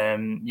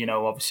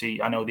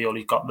 Obviously, I know they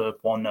only got the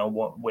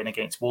 1-0 win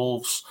against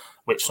Wolves,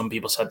 which some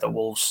people said that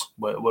Wolves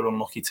were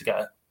unlucky to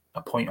get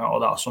a point out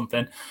of that or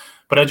something.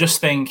 But I just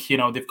think,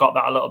 they've got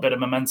that a little bit of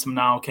momentum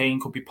now. Kane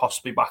could be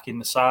possibly back in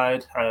the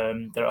side.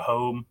 They're at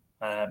home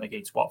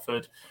against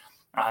Watford.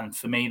 And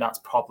for me, that's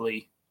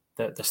probably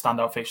the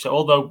standout fixture.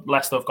 Although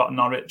Leicester have got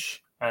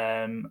Norwich.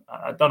 I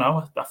don't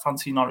know. I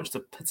fancy Norwich to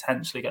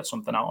potentially get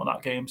something out of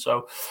that game.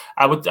 So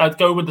I'd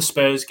go with the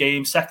Spurs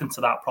game. Second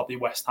to that, probably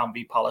West Ham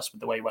v Palace,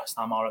 with the way West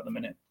Ham are at the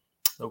minute.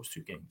 Those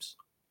two games.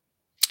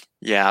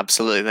 Yeah,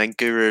 absolutely. Then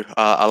Guru,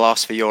 I'll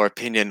ask for your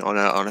opinion on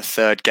a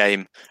third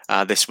game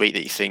this week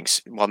that you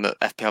think's one that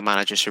FPL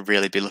managers should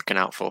really be looking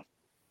out for.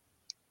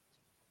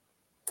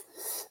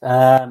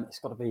 It's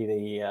got to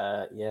be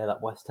that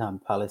West Ham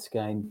Palace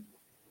game.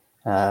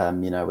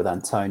 With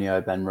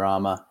Antonio,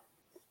 Benrahma,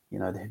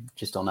 they're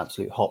just on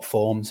absolute hot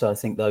form. So I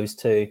think those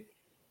two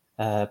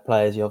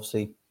players, you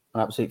obviously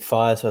on absolute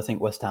fire. So I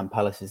think West Ham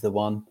Palace is the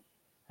one.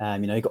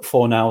 You've got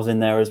Fornals in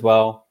there as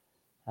well.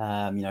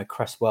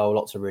 Cresswell,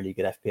 lots of really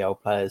good FPL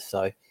players.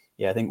 So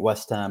yeah, I think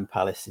West Ham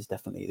Palace is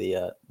definitely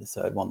the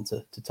third one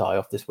to tie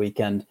off this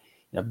weekend.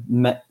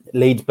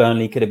 Leeds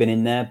Burnley could have been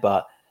in there,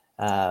 but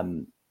I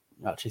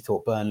actually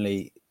thought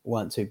Burnley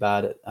weren't too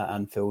bad at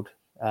Anfield.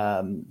 So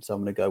I'm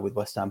going to go with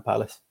West Ham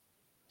Palace.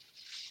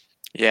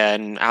 Yeah,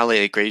 and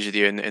Ali agrees with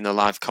you in the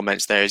live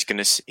comments there. He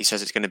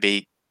says it's going to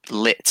be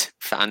lit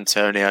for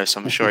Antonio, so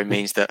I'm sure he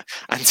means that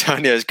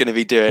Antonio is going to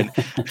be doing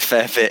a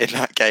fair bit in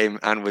that game,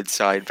 and with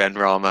side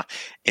Benrahma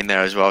in there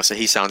as well. So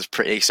he sounds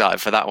pretty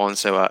excited for that one.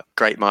 So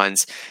great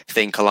minds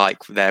think alike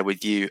there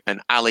with you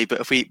and Ali.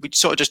 But if we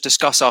sort of just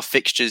discuss our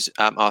fixtures,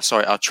 our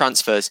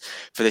transfers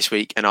for this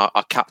week and our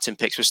captain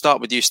picks. We'll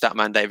start with you,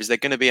 Statman Dave. Is there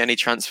going to be any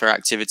transfer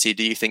activity,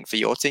 do you think, for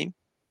your team?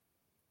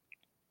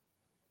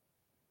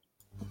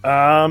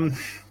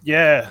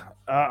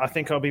 I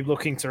think I'll be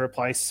looking to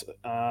replace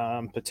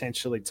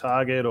potentially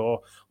Target or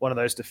one of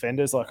those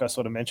defenders, like I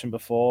sort of mentioned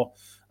before,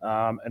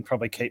 and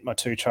probably keep my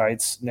two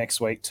trades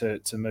next week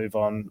to move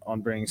on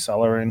bringing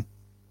Salah in.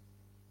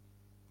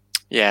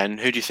 Yeah, and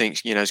who do you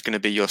think is going to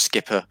be your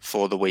skipper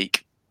for the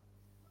week?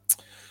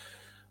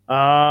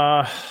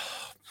 Good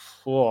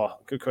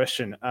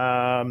question.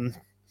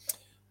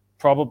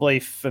 Probably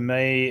for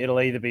me, it'll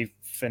either be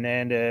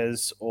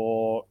Fernandez,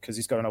 or because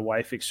he's got an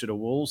away fixture to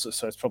Wolves,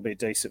 so it's probably a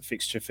decent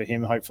fixture for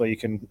him. Hopefully he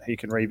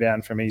can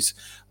rebound from his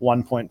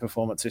 1 point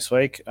performance this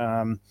week.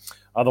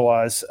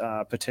 Otherwise,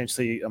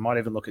 potentially I might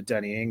even look at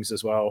Danny Ings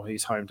as well.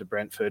 He's home to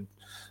Brentford.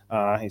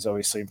 He's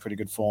obviously in pretty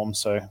good form,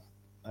 so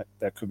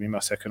that could be my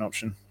second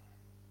option.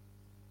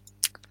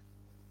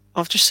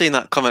 I've just seen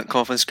that comment come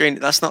off on screen.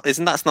 That's not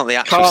the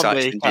actual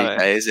site in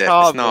GK, is it?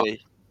 It's not.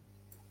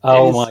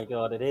 Oh my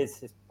god, it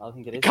is. I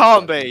think it is. It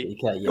can't be.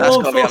 That's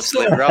got to be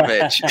absolute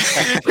rubbish.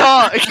 It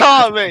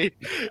can't be.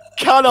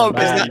 Cannot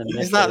be.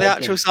 Is that the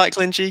actual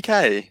Cycling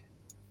GK?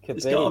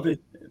 It's got to be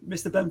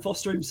Mr. Ben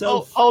Foster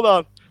himself. Oh, hold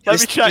on. Let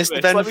me check this.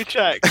 Let me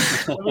check.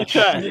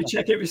 You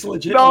check if it's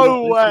legit.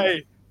 No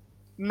way.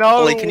 No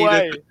Ollie, can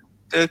way. You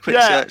do a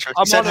quick search?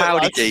 He said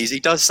howdy geese. He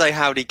does say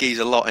howdy geese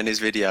a lot in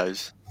his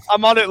videos.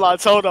 I'm on it,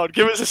 lads. Hold on.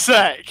 Give us a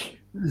sec.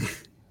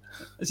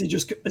 Has he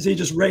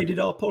just raided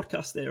our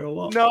podcast there or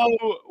what? No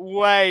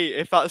way.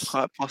 If that's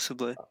quite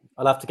possibly.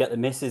 I'll have to get the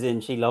missus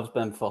in. She loves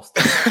Ben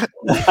Foster.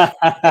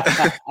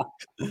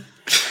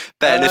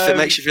 Ben, if it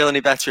makes you feel any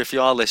better, if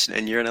you are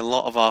listening, you're in a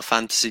lot of our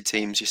fantasy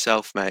teams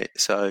yourself, mate.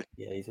 So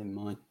yeah, he's in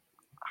mine.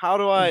 How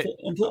do I?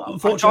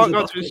 Unfortunately,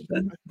 I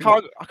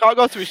can't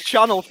go to his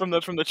channel from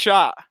the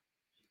chat.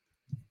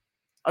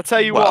 I tell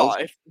you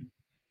what,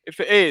 if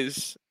it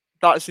is,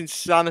 that's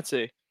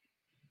insanity.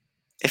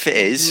 If it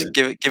is,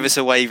 give us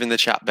a wave in the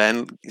chat,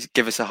 Ben.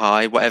 Give us a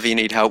hi. Whatever you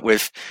need help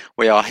with,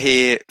 we are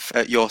here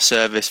at your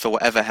service for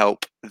whatever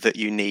help that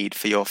you need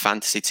for your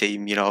fantasy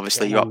team. You know,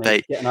 obviously you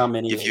update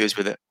your viewers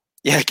with it.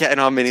 Yeah, get in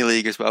our mini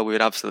league as well. We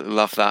would absolutely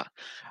love that.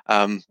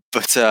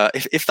 But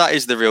if that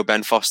is the real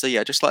Ben Foster,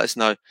 yeah, just let us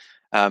know.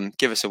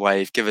 Give us a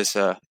wave. Give us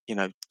a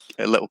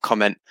little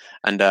comment,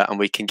 and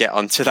we can get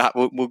on to that.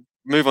 We'll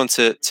move on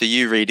to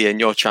you, Reedy, and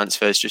your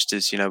transfers, just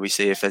as we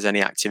see if there's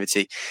any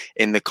activity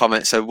in the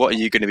comments. So what are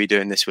you going to be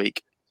doing this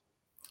week?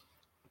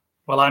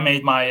 Well, I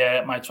made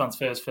my my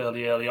transfers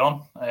fairly early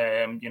on.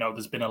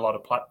 There's been a lot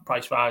of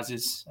price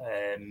rises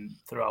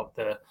throughout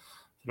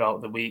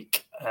the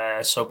week.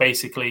 So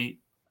basically,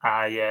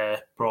 I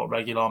brought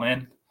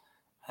Reguilon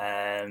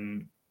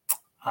in,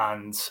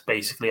 and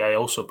basically I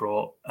also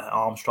brought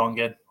Armstrong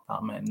in,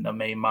 the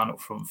main man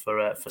up front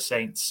for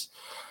Saints.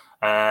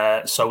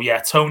 So yeah,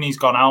 Tony's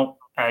gone out.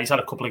 He's had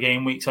a couple of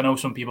game weeks. I know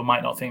some people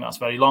might not think that's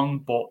very long,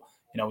 but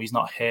he's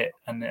not hit,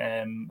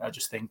 and I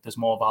just think there's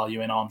more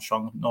value in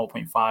Armstrong,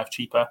 0.5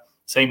 cheaper.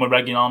 Same with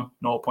Reguilon,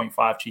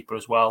 0.5 cheaper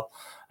as well.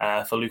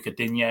 For Luca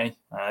Digne,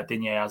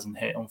 Digne hasn't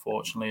hit,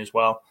 unfortunately, as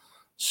well.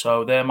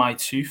 So they're my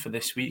two for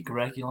this week,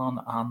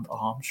 Reguilon and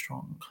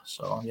Armstrong.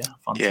 So yeah,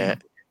 fantastic.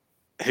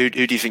 Yeah. Who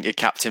do you think your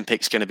captain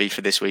pick's going to be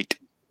for this week?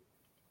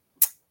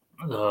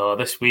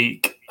 This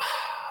week,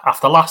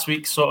 after last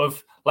week's sort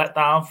of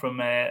letdown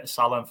from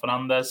Salah and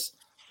Fernandes,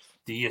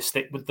 do you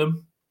stick with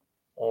them,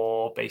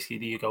 or basically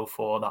do you go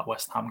for that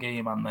West Ham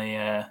game and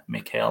the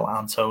Mikel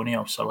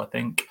Antonio? So I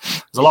think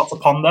there's a lot to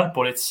ponder,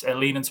 but it's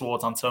leaning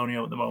towards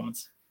Antonio at the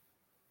moment.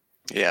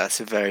 Yeah, that's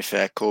a very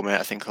fair call, mate.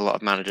 I think a lot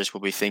of managers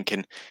will be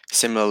thinking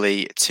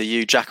similarly to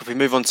you. Jack, if we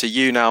move on to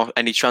you now,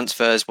 any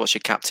transfers? What's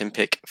your captain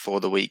pick for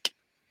the week?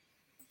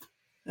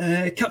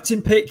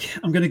 Captain pick,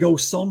 I'm going to go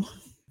Son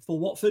for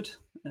Watford,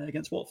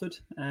 against Watford.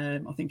 I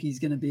think he's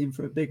going to be in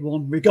for a big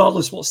one,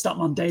 regardless what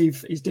Statman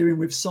Dave is doing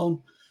with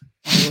Son.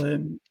 I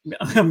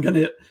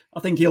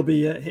think he'll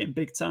be hitting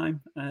big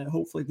time.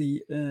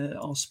 Hopefully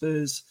our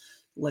Spurs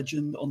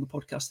legend on the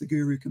podcast, the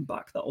Guru, can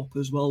back that up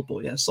as well.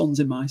 But yeah, Son's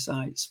in my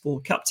sights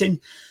for captain.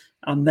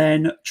 And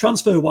then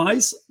transfer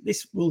wise,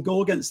 this will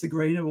go against the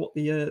grain of what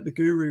the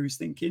Guru is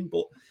thinking,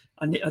 but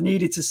I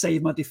needed to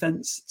save my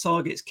defence.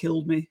 Targets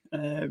killed me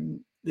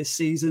this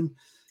season.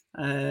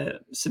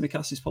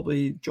 Tsimikas is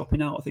probably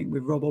dropping out, I think,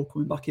 with Robbo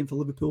coming back in for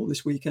Liverpool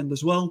this weekend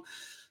as well.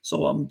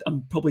 So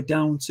I'm probably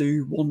down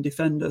to one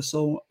defender.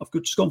 So I've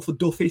just gone for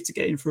Duffy to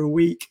get in for a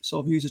week. So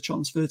I've used a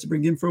transfer to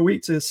bring in for a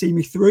week to see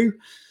me through.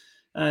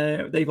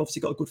 They've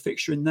obviously got a good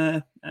fixture in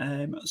there.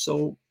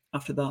 So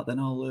after that, then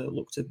I'll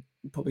look to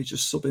probably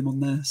just sub him on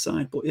their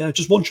side. But yeah,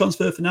 just one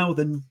transfer for now.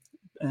 Then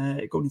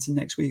going into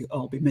next week,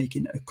 I'll be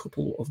making a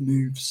couple of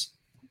moves.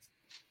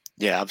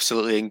 Yeah,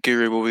 absolutely. And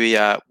Guru,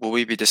 will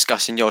we be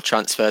discussing your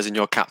transfers and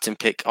your captain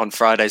pick on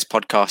Friday's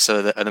podcast,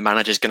 so that the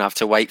manager's going to have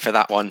to wait for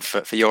that one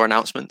for your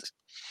announcement?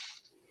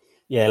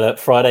 Yeah, look,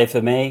 Friday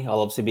for me.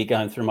 I'll obviously be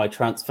going through my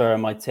transfer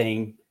and my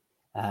team.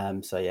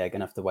 So yeah, going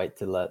to have to wait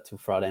till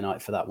Friday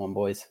night for that one,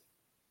 boys.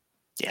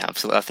 Yeah,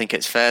 absolutely. I think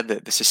it's fair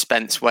that the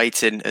suspense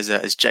waiting, as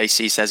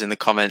JC says in the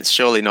comments,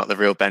 surely not the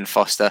real Ben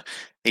Foster.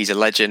 He's a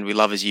legend. We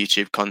love his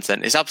YouTube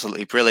content. It's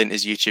absolutely brilliant,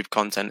 his YouTube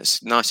content.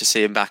 It's nice to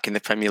see him back in the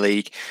Premier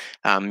League.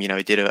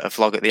 He did a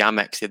vlog at the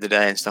Amex the other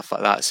day and stuff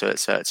like that. So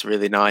it's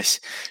really nice.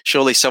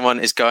 Surely someone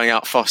is going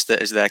out Foster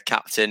as their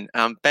captain.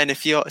 Ben,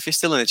 if you're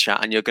still in the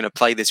chat and you're going to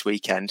play this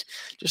weekend,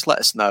 just let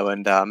us know,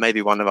 and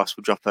maybe one of us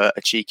will drop a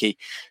cheeky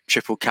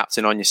triple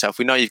captain on yourself.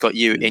 We know you've got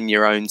you in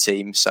your own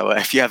team, so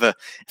if you ever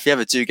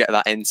do get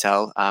that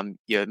intel,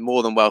 you're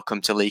more than welcome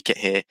to leak it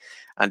here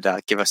and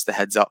give us the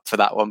heads up for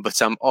that one. But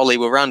Ollie,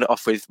 we'll round it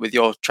off with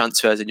your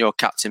transfers and your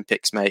captain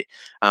picks, mate.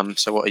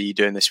 So what are you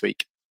doing this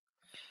week?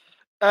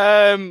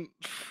 I've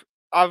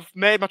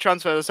made my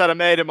transfers. I said I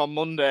made them on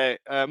Monday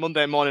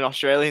morning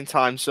Australian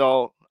time.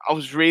 So I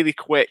was really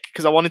quick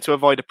because I wanted to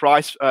avoid a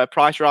price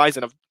rise,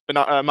 and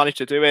I've managed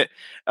to do it.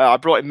 I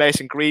brought in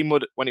Mason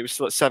Greenwood when he was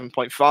still at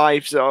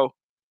 7.5. So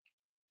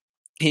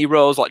he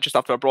rose just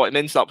after I brought him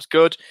in, so that was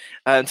good.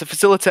 And to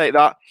facilitate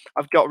that,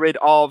 I've got rid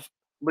of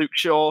Luke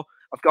Shaw.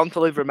 I've gone to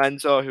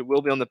Livramento, who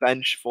will be on the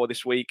bench for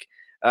this week.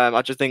 I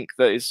just think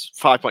that is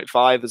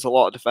 5.5. There's a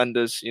lot of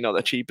defenders, that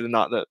are cheaper than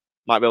that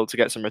might be able to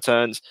get some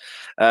returns.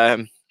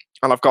 And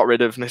I've got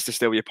rid of Mr.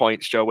 Steal Your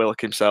Points, Joe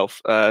Willock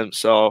himself.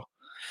 So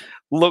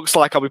looks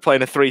like I'll be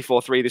playing a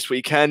 3-4-3 this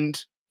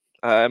weekend.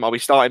 I'll be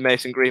starting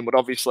Mason Greenwood,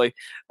 obviously.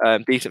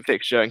 Decent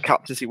fixture, and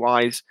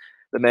captaincy-wise,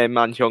 the main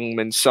man,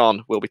 Heung-min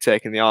Son, will be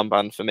taking the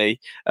armband for me.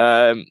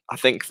 I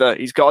think that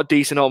he's got a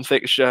decent home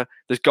fixture.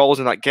 There's goals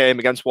in that game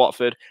against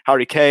Watford.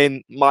 Harry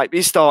Kane might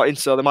be starting,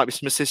 so there might be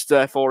some assists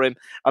there for him.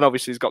 And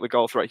obviously, he's got the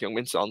goal threat,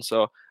 Heung-min Son.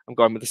 So I'm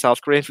going with the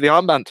South Korean for the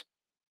armband.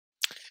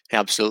 He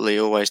absolutely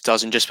always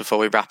does. And just before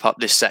we wrap up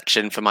this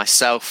section, for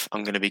myself,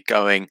 I'm going to be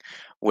going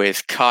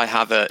with Kai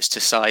Havertz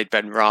to side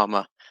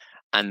Benrahma,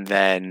 and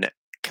then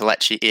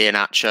Kelechi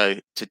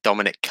Iheanacho to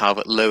Dominic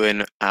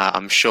Calvert-Lewin.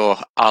 I'm sure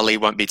Ali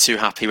won't be too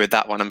happy with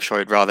that one. I'm sure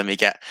he'd rather me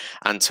get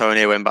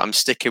Antonio in, but I'm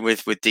sticking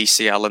with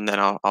DCL, and then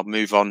I'll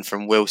move on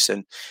from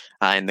Wilson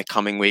in the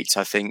coming weeks,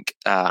 I think,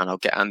 and I'll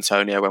get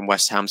Antonio when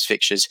West Ham's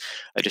fixtures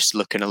are just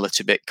looking a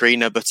little bit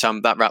greener. But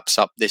that wraps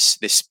up this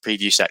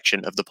preview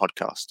section of the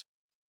podcast.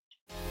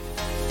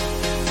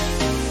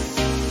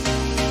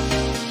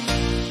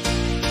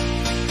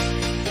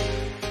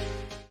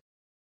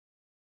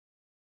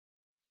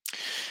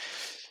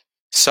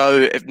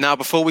 So now,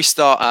 before we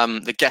start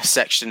the guest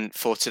section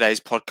for today's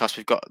podcast,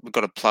 we've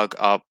got to plug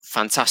our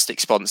fantastic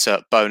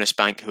sponsor, Bonus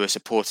Bank, who are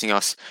supporting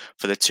us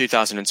for the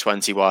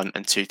 2021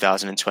 and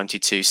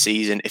 2022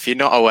 season. If you're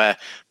not aware,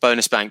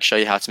 Bonus Bank show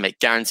you how to make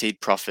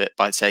guaranteed profit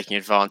by taking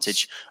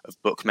advantage of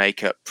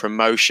bookmaker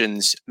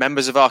promotions.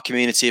 Members of our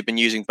community have been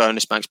using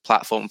Bonus Bank's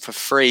platform for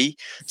free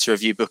to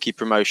review bookie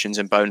promotions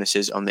and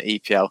bonuses on the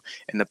EPL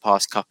in the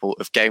past couple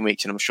of game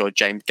weeks, and I'm sure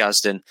James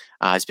Gasden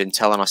has been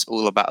telling us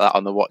all about that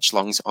on the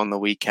watch-longs on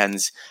the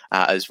weekends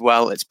as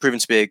well. It's proven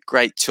to be a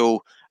great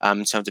tool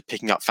in terms of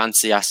picking up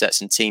fantasy assets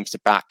and teams to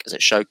back, as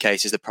it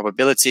showcases the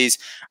probabilities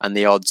and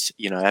the odds.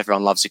 You know,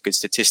 everyone loves a good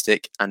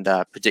statistic and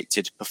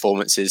predicted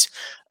performances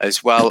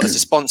as well. As a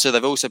sponsor,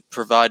 they've also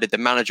provided the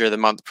Manager of the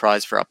Month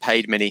prize for our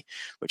paid mini,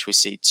 which will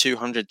see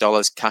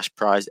 $200 cash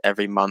prize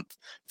every month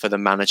for the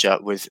manager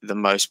with the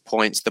most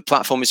points. The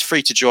platform is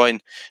free to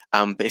join,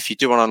 but if you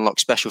do want to unlock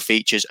special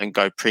features and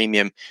go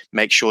premium,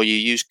 make sure you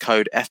use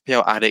code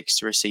FPL Addicts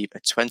to receive a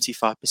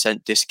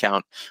 25%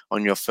 discount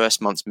on your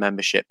first month's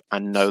membership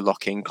and no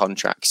lock-in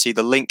contract. See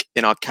the link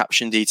in our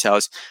caption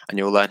details and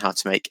you'll learn how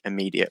to make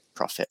immediate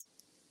profit.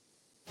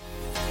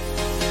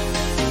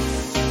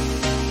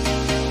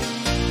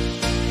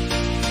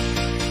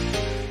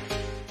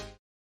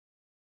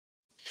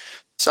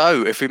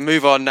 So if we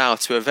move on now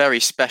to a very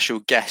special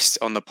guest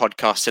on the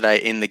podcast today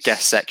in the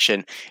guest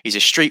section. He's a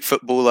street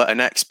footballer,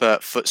 an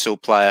expert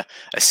futsal player,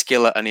 a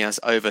skiller, and he has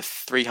over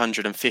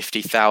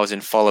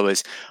 350,000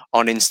 followers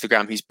on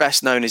Instagram. He's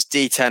best known as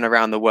D10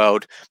 around the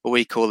world, but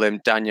we call him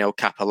Daniel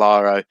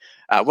Capellaro.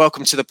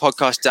 Welcome to the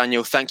podcast,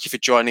 Daniel. Thank you for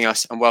joining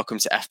us, and welcome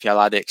to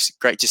FPL Addicts.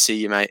 Great to see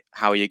you, mate.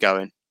 How are you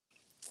going?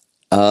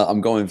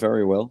 I'm going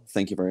very well.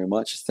 Thank you very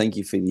much. Thank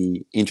you for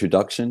the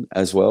introduction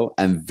as well,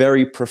 and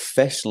very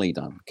professionally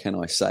done, can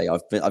I say?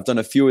 I've done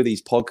a few of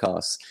these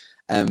podcasts,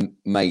 and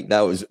mate,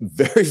 that was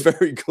very,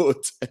 very good.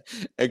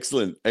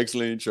 Excellent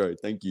intro.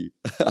 Thank you.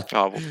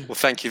 Well,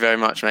 thank you very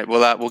much, mate.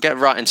 We'll get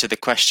right into the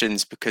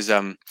questions because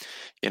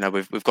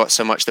we've got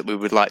so much that we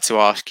would like to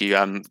ask you.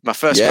 My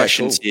first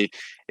question to you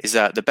is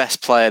the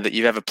best player that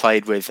you've ever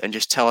played with, and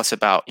just tell us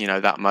about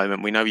that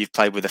moment. We know you've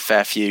played with a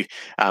fair few,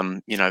 a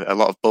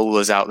lot of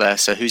ballers out there.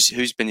 So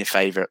who's been your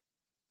favourite?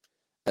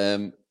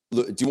 Look,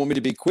 do you want me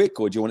to be quick,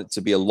 or do you want it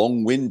to be a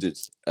long-winded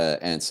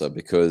answer?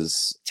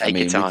 Because take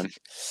your time.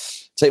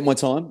 Take my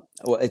time.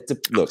 Well,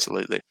 look,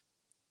 absolutely.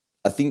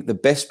 I think the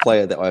best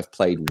player that I've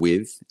played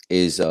with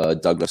is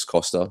Douglas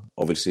Costa,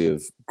 obviously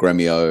of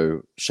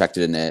Grêmio,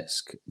 Shakhtar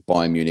Donetsk,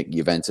 Bayern Munich,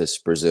 Juventus,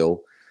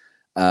 Brazil.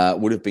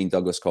 Would have been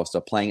Douglas Costa.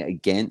 Playing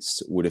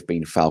against would have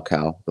been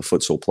Falcao, the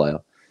futsal player.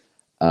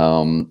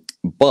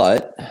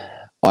 But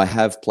I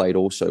have played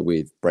also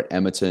with Brett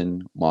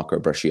Emerton, Marco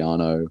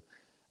Bresciano,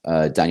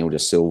 Daniel Da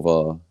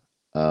Silva,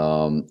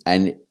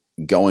 and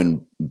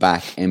going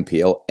back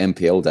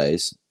MPL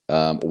days,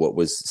 what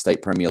was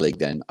State Premier League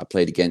then, I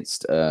played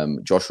against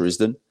Josh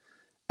Risdon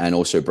and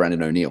also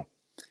Brandon O'Neill.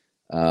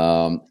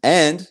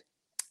 And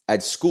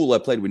at school, I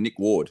played with Nick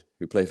Ward,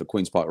 who played for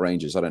Queen's Park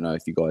Rangers. I don't know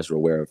if you guys are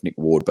aware of Nick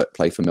Ward, but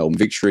played for Melbourne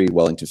Victory,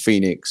 Wellington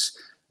Phoenix.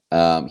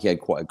 He had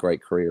quite a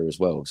great career as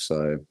well.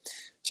 So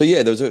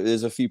yeah,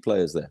 there's a few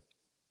players there.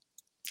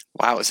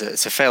 Wow,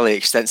 it's a fairly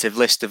extensive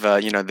list of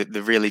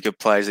the really good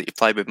players that you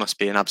played with. Must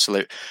be an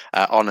absolute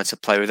honour to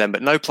play with them.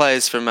 But no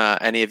players from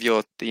any of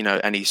your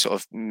any sort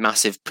of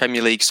massive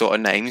Premier League sort of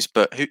names.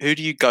 But who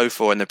do you go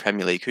for in the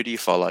Premier League? Who do you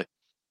follow?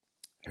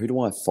 Who do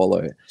I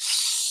follow?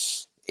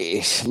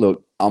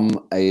 Look, I'm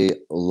a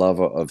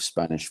lover of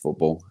Spanish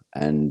football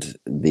and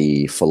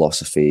the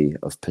philosophy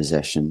of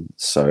possession.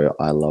 So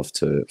I love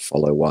to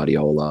follow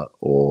Guardiola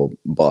or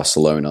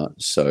Barcelona.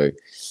 So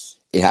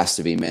it has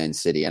to be Man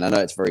City. And I know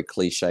it's very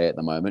cliche at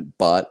the moment,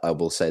 but I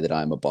will say that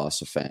I'm a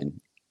Barca fan.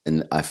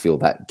 And I feel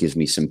that gives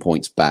me some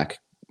points back,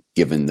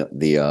 given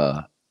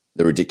the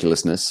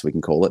ridiculousness, we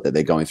can call it, that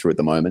they're going through at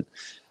the moment.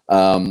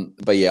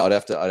 But yeah, I'd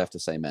have to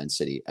say Man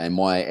City. And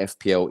my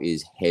FPL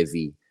is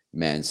heavy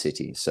Man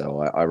City.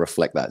 So I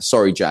reflect that.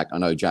 Sorry, Jack. I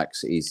know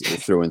Jack's is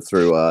through and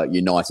through a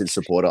United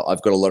supporter.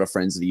 I've got a lot of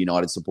friends that are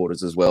United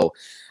supporters as well.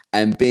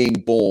 And being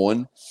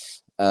born,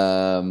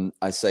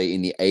 I say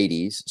in the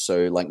 80s,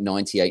 so like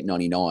 98,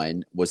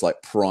 99 was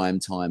like prime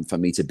time for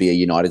me to be a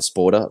United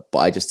supporter, but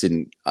I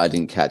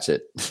didn't catch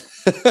it.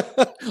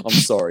 I'm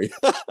sorry.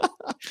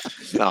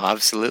 No,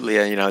 absolutely.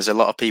 And, there's a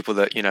lot of people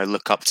that,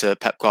 look up to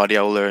Pep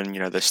Guardiola and,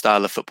 the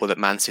style of football that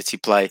Man City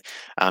play.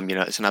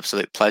 It's an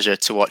absolute pleasure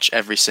to watch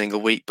every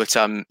single week. But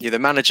you're the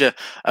manager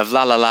of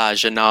La La La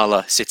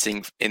Janala,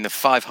 sitting in the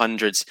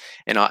 500s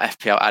in our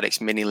FPL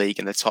Addicts Mini League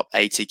in the top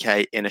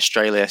 80k in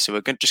Australia. So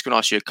we're just going to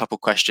ask you a couple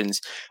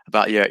questions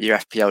about your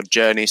FPL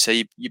journey. So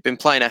you've been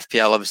playing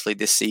FPL, obviously,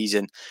 this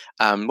season.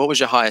 What was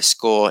your highest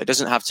score? It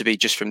doesn't have to be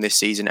just from this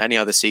season, any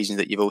other season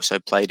that you've also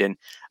played in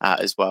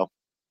as well.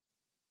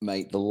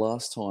 Mate, the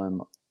last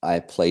time I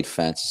played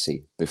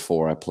fantasy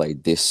before I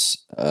played this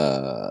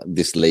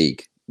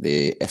league,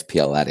 the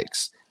FPL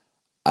Addicts,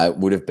 I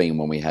would have been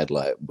when we had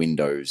like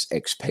Windows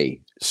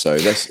XP. So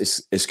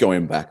it's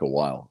going back a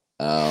while.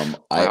 Wow.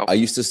 I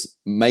used to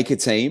make a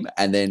team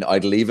and then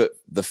I'd leave it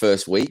the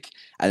first week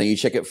and then you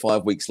check it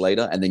 5 weeks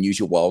later and then use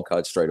your wild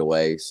card straight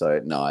away.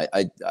 So no,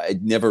 I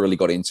never really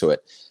got into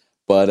it.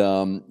 But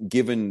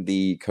given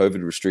the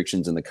COVID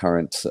restrictions and the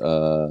current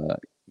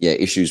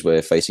issues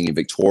we're facing in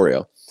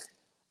Victoria,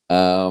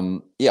 I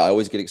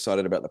always get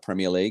excited about the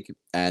Premier League.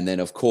 And then,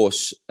 of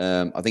course,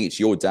 I think it's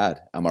your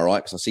dad. Am I right?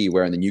 Because I see you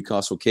wearing the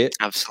Newcastle kit.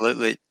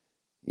 Absolutely.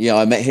 Yeah,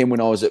 I met him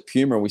when I was at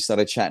Puma and we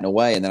started chatting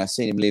away. And then I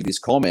seen him leave this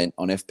comment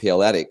on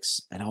FPL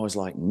Addicts. And I was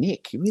like,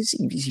 Nick, is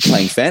he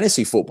playing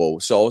fantasy football?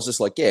 So I was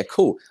just like, yeah,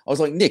 cool. I was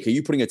like, Nick, are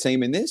you putting a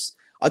team in this?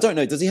 I don't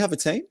know. Does he have a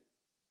team?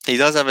 He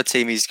does have a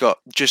team. He's got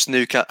just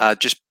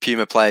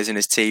Puma players in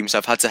his team, so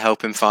I've had to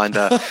help him find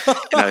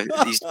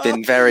he's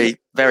been very,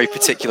 very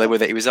particular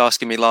with it. He was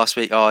asking me last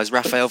week, is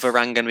Rafael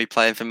Varane going to be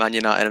playing for Man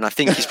United? And I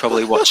think he's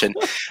probably watching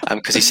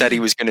because he said he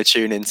was going to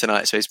tune in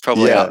tonight, so he's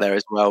probably out there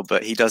as well.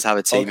 But he does have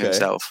a team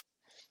himself.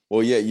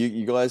 Well, yeah,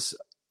 you guys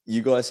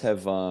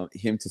have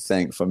him to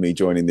thank for me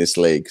joining this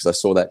league because I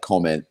saw that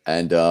comment,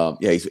 and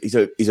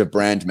he's a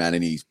brand man,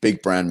 and he's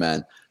big brand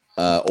man.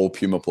 All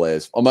Puma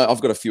players. I've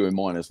got a few in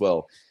mine as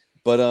well.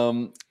 But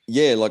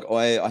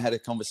I had a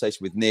conversation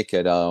with Nick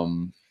at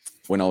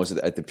when I was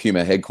at the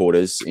Puma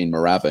headquarters in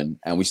Moorabbin,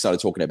 and we started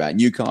talking about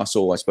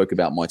Newcastle. I spoke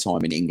about my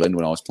time in England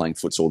when I was playing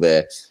futsal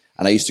there,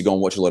 and I used to go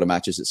and watch a lot of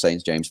matches at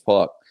St. James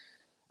Park.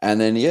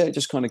 And then it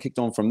just kind of kicked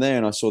on from there.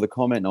 And I saw the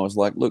comment, and I was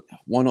like, look,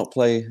 why not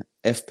play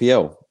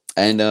FPL?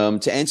 And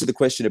to answer the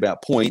question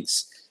about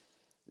points,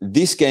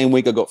 this game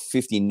week I got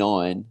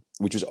 59,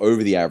 which was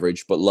over the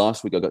average, but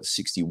last week I got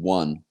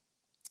 61.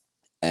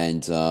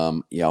 And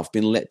I've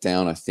been let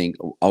down. I think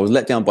I was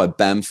let down by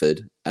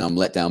Bamford, and I'm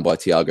let down by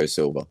Thiago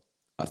Silva.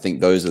 I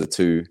think those are the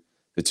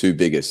two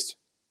biggest.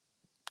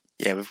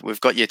 Yeah, we've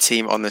got your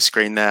team on the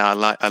screen there. I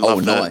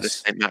love the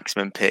St.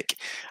 Maximin pick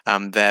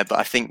there, but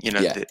I think you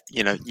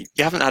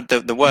haven't had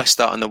the worst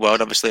start in the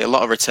world. Obviously, a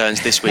lot of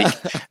returns this week,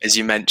 as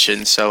you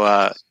mentioned.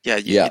 So you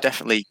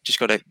definitely just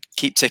got to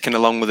keep ticking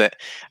along with it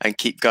and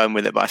keep going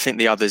with it. But I think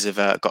the others have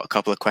got a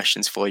couple of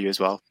questions for you as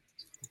well.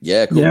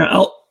 Yeah, cool.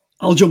 Yeah,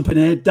 I'll jump in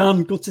here.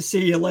 Dan, good to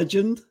see you,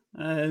 legend.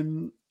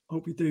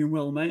 Hope you're doing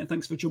well, mate, and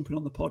thanks for jumping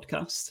on the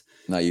podcast.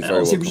 No, you're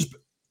very welcome.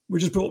 We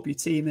just brought up your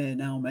team here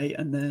now, mate,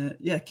 and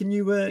can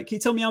you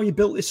tell me how you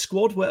built this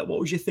squad? What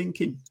was you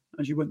thinking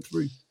as you went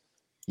through?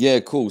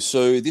 Yeah, cool.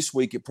 So this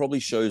week it probably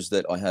shows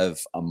that I have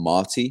a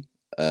Marty,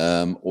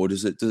 or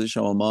does it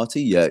show a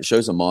Marty? Yeah, it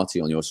shows a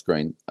Marty on your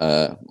screen.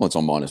 It's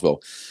on mine as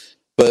well.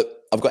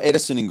 But I've got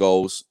Edison in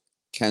goals,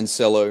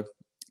 Cancelo,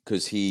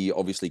 because he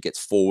obviously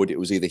gets forward. It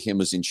was either him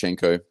or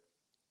Zinchenko.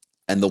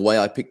 And the way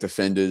I pick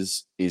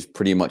defenders is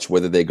pretty much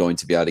whether they're going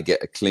to be able to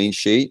get a clean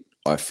sheet.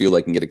 I feel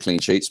they can get a clean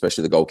sheet,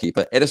 especially the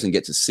goalkeeper. Edison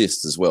gets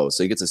assists as well,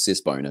 so he gets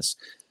assist bonus.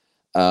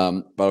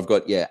 But I've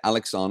got,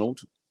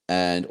 Alex-Arnold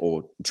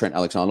or Trent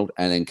Alex-Arnold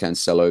and then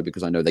Cancelo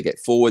because I know they get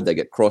forward, they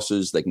get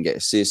crosses, they can get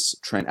assists.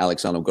 Trent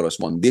Alex-Arnold got us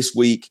one this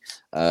week.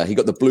 He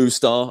got the blue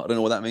star. I don't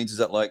know what that means. Is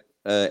that like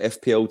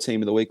FPL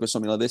team of the week or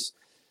something like this?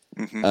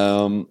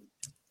 Mm-hmm.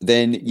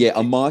 Then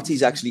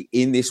Amati's actually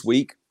in this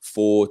week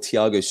for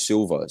Thiago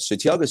Silva. So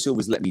Thiago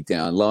Silva's let me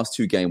down. Last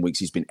 2 game weeks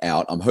he's been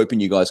out. I'm hoping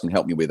you guys can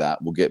help me with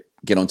that. We'll get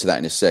onto that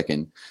in a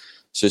second.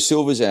 So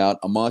Silva's out.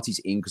 Amati's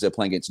in because they're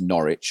playing against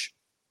Norwich.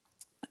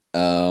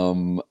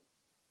 My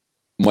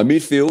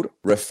midfield,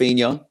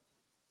 Rafinha,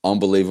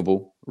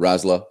 unbelievable.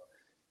 Rasla.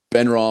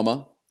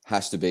 Benrahma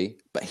has to be.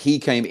 But he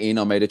came in.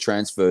 I made a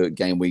transfer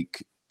game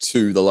week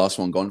 2, the last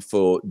one gone,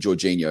 for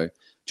Jorginho.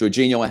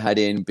 Jorginho I had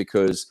in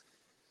because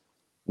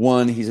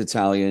 1, he's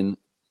Italian.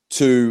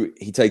 2,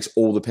 he takes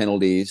all the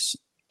penalties.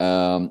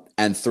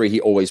 And 3,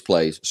 he always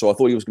plays. So I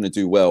thought he was going to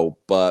do well.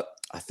 But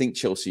I think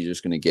Chelsea are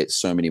just going to get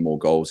so many more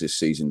goals this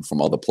season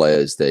from other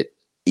players that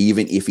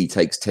even if he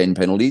takes 10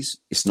 penalties,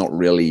 it's not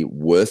really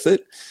worth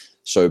it.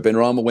 So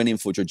Benrahma went in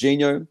for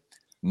Jorginho.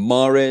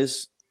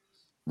 Mahrez,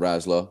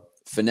 Rasla.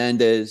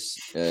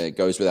 Fernandes,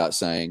 goes without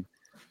saying.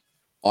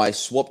 I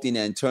swapped in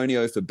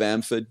Antonio for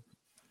Bamford.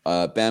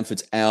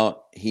 Bamford's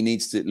out. He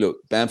needs to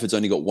look. Bamford's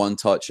only got 1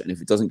 touch, and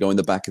if it doesn't go in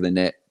the back of the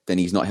net, then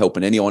he's not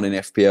helping anyone in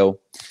FPL.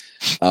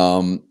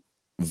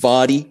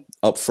 Vardy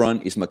up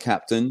front is my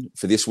captain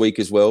for this week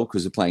as well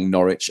because they're playing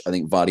Norwich. I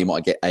think Vardy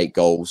might get 8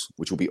 goals,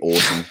 which will be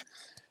awesome.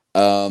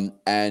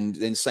 And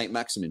then Saint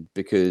Maximin,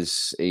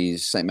 because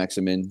he's Saint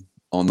Maximin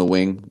on the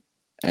wing,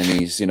 and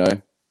he's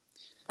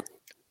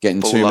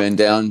getting two men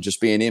down,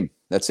 just being him.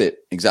 That's it,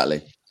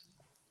 exactly.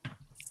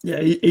 Yeah,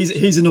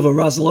 he's another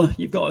razzler.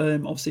 You've got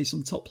obviously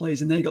some top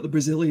players in there. You've got the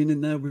Brazilian in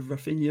there with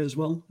Rafinha as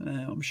well.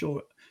 I'm sure.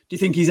 Do you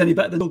think he's any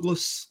better than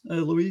Douglas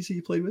Luiz, who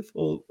you played with,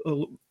 or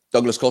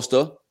Douglas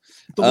Costa?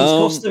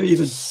 Douglas Costa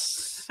even.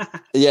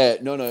 Yeah,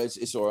 no,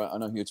 it's all right. I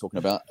know who you're talking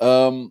about.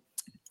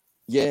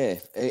 Yeah,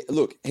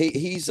 look,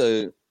 he's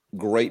a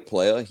great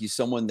player. He's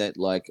someone that,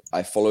 like,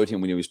 I followed him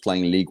when he was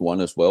playing League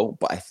One as well.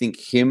 But I think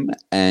him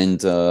and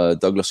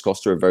Douglas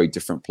Costa are very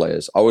different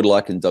players. I would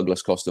liken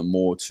Douglas Costa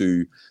more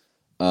to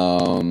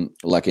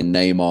like a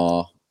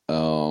Neymar.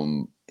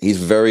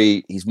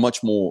 He's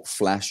much more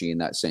flashy in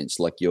that sense.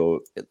 Like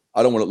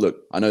I don't want to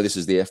look. I know this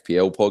is the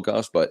FPL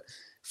podcast, but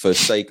for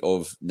sake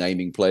of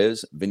naming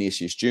players,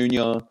 Vinicius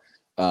Junior,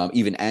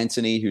 even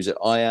Anthony, who's at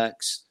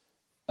Ajax,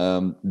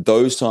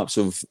 those types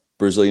of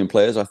Brazilian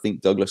players, I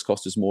think Douglas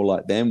Costa's more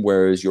like them.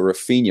 Whereas your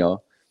Rafinha,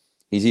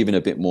 he's even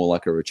a bit more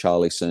like a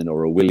Richarlison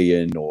or a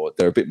Willian, or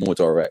they're a bit more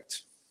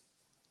direct.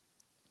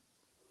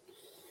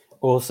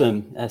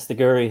 Awesome. That's the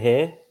guru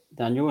here,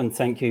 Daniel, and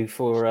thank you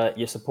for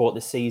your support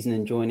this season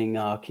and joining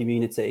our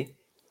community.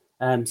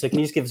 So can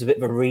you just give us a bit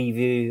of a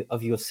review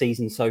of your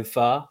season so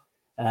far,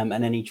 and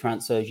any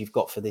transfers you've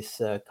got for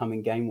this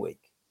coming game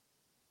week?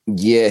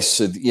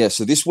 So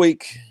this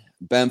week,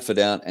 Bamford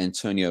out,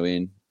 Antonio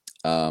in,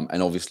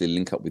 and obviously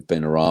link up with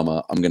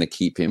Benrahma. I'm going to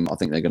keep him. I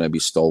think they're going to be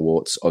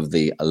stalwarts of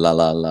the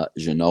La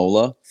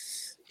Ginola.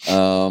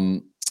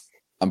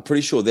 I'm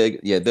pretty sure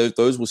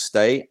those will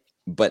stay.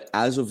 But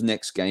as of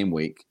next game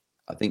week,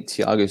 I think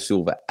Thiago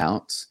Silva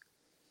out.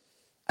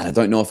 And I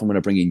don't know if I'm going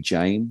to bring in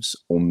James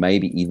or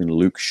maybe even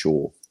Luke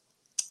Shaw,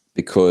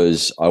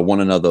 because I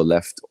want another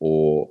left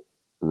or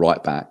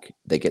right back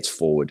that gets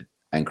forward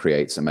and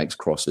creates and makes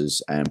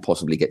crosses and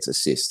possibly gets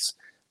assists,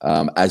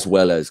 as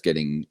well as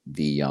getting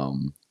the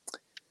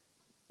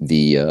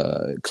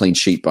clean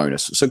sheet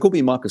bonus. So it could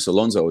be Marcus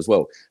Alonso as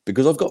well,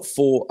 because I've got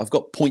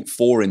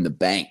 0.4 in the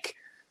bank.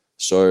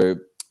 So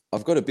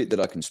I've got a bit that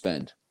I can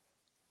spend.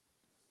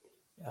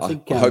 I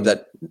hope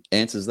that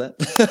answers that.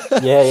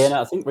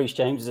 I think Reece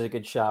James is a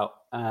good shout.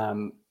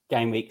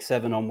 Game week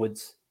 7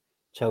 onwards,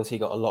 Chelsea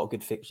got a lot of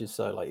good fixtures.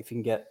 So, like, if you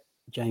can get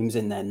James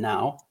in there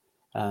now,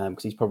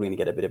 because he's probably going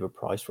to get a bit of a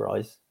price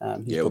rise.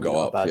 He'll go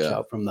up. Bad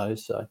shout from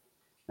those. So,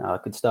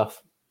 good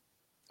stuff.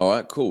 All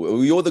right, cool.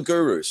 Well, you're the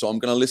guru, so I'm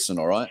going to listen.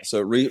 All right.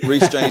 So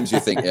Reece James, you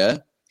think, yeah?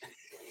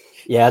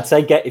 Yeah, I'd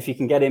say if you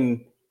can get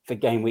him for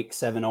game week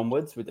 7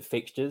 onwards with the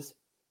fixtures,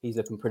 he's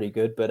looking pretty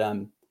good. But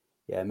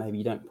maybe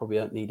you probably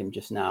don't need him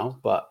just now.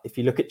 But if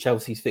you look at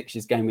Chelsea's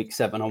fixtures, game week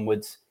 7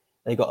 onwards,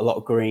 they got a lot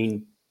of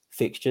green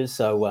fixtures.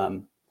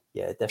 So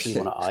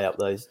definitely want to eye up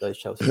those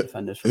Chelsea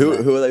defenders.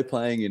 Who are they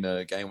playing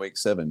in game week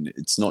 7?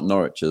 It's not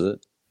Norwich, is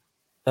it?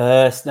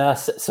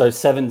 So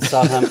 7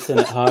 Southampton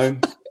at home.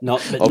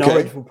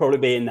 Norwich will probably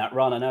be in that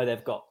run. I know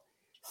they've got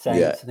Saints.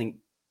 Yeah. I think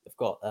they've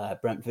got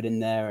Brentford in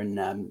there, and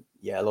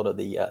a lot of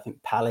the I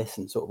think Palace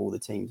and sort of all the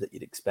teams that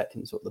you'd expect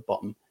in sort of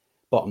the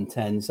bottom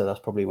 10. So that's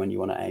probably when you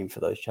want to aim for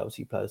those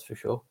Chelsea players for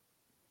sure.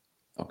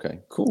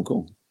 Okay,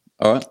 cool.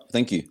 All right,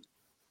 thank you.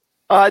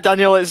 All right,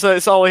 Daniel,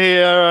 it's all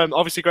here.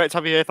 Obviously, great to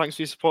have you here. Thanks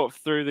for your support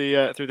through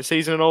the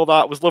season and all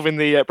that. Was loving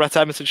the Brett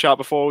Emerson shout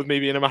before, with me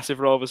being a massive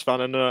Rovers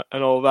fan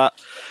and all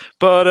that.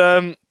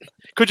 But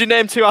could you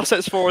name 2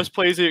 assets for us,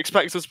 please, who you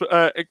expect to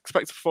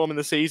perform in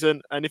the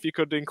season? And if you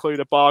could include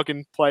a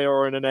bargain player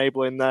or an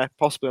enabler in there,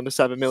 possibly under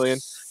 7 million,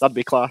 that'd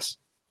be class.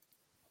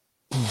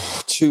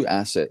 2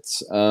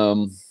 assets.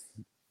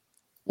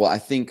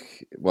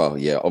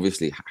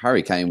 Obviously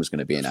Harry Kane was going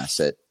to be an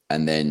asset,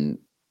 and then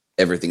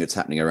everything that's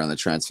happening around the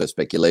transfer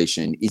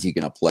speculation. Is he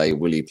going to play?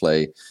 Will he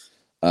play?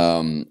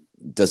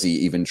 Does he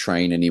even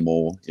train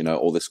anymore?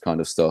 All this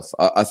kind of stuff.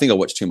 I think I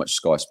watch too much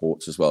Sky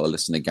Sports as well. I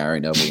listen to Gary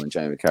Neville and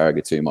Jamie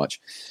Carragher too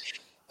much.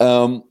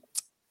 I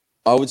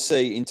would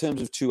say in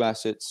terms of 2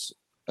 assets,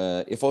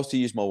 if I was to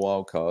use my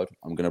wild card,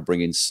 I'm going to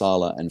bring in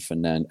Salah and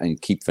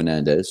keep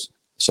Fernandes.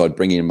 So I'd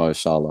bring in Mo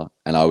Salah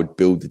and I would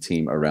build the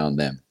team around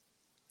them.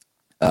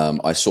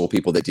 I saw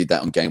people that did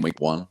that on game week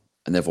 1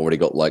 and they've already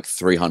got like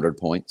 300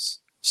 points.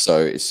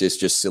 So it's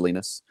just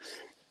silliness.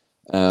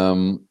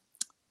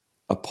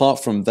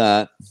 Apart from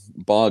that,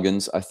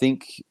 bargains, I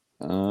think,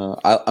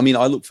 I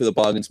look for the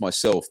bargains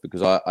myself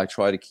because I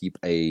try to keep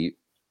a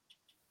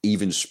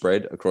even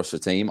spread across the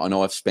team. I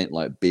know I've spent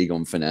like big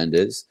on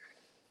Fernandes,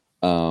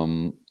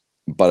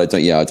 but I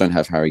don't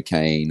have Harry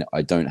Kane.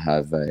 I don't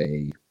have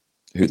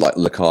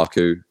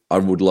Lukaku. I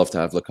would love to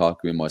have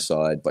Lukaku in my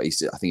side, but I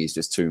think he's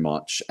just too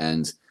much.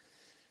 And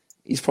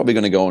he's probably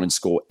going to go on and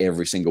score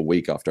every single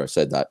week after I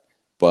said that.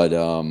 But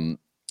I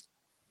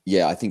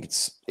think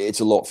it's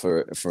a lot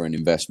for an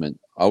investment.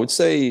 I would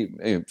say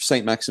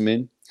Saint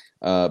Maximin,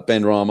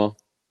 Benrahma,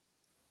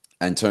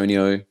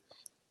 Antonio,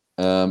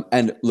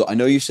 And look, I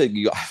know you said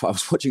I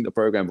was watching the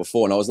program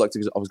before, and I was going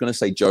to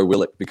say Joe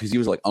Willock because he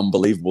was like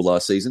unbelievable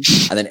last season,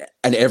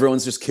 and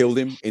everyone's just killed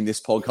him in this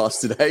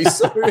podcast today.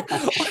 So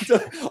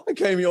I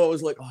came here, I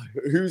was like, oh,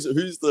 who's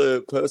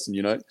the person?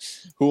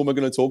 Who am I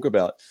going to talk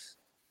about?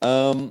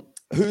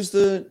 Is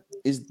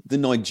the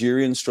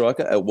Nigerian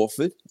striker at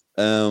Watford?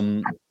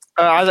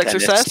 Isaac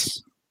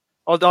Success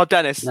or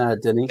Dennis? No,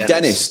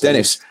 Dennis,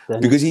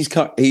 because he's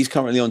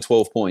currently on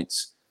 12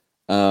 points.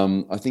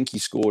 I think he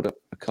scored a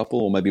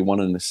couple or maybe one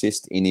an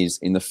assist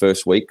in the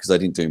first week because I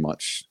didn't do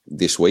much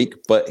this week,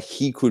 but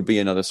he could be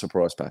another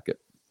surprise packet.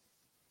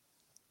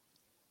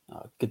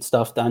 Good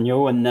stuff,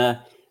 Daniel. And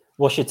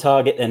what's your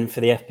target then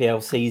for the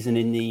FPL season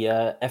in the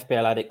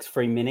FPL Addicts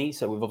free mini?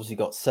 So we've obviously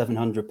got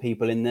 700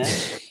 people in there,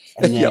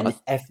 and then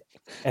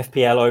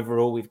FPL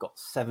overall we've got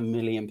 7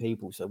 million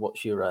people. So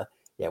what's your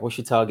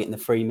target in the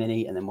free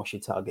mini, and then what's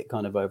your target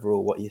kind of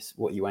overall? What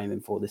you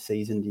aiming for this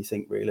season? Do you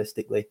think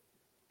realistically?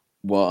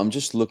 Well, I'm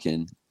just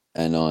looking,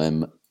 and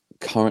I'm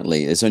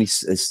currently you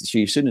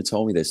shouldn't have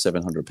told me there's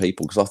 700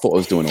 people because I thought I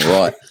was doing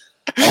all right.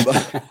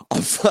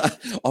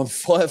 I'm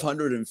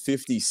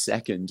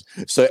 552nd,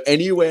 so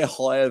anywhere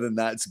higher than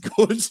that's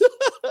good.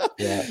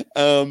 Yeah.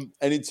 And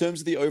in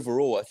terms of the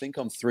overall, I think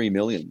I'm 3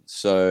 million.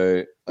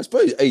 So I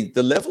suppose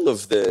the level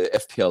of the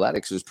FPL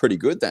Addicts is pretty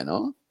good then,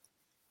 huh?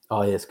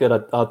 Oh yeah, it's good.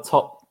 Our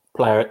top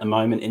player at the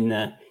moment in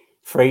the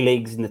free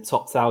leagues in the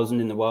top 1,000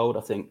 in the world,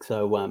 I think.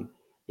 So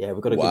yeah,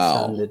 we've got a good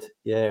standard.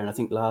 Yeah, and I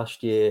think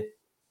last year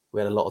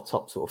we had a lot of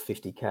top sort of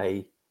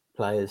 50k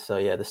players. So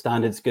yeah, the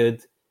standard's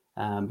good.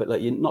 But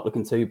look, you're not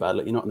looking too bad.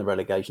 Look, you're not in the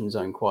relegation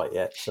zone quite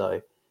yet.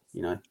 So,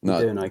 you're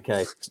doing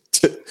okay.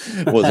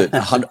 Was it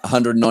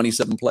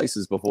 197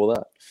 places before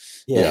that?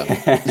 Yeah.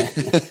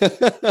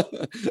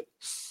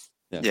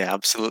 Yeah,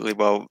 absolutely.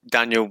 Well,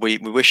 Daniel, we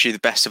wish you the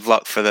best of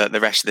luck for the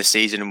rest of the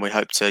season, and we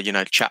hope to,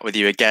 chat with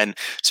you again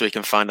so we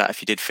can find out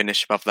if you did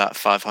finish above that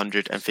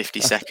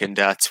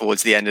 552nd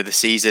towards the end of the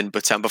season.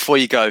 But before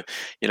you go,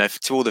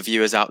 to all the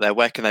viewers out there,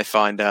 where can they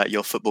find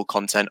your football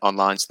content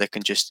online so they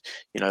can just,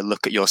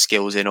 look at your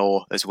skills in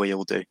awe as we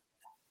all do?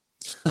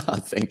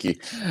 Thank you.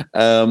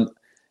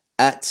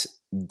 At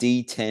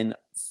D10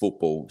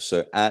 Football.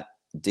 So at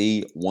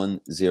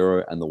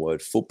D10 and the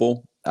word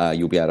football.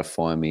 You'll be able to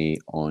find me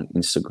on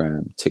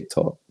Instagram,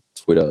 TikTok,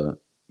 Twitter,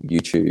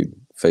 YouTube,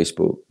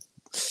 Facebook,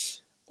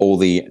 all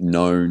the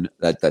known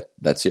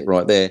that's it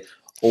right there.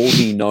 All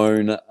the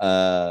known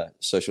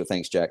social.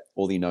 Thanks, Jack.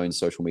 All the known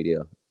social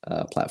media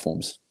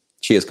platforms.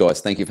 Cheers, guys.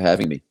 Thank you for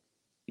having me.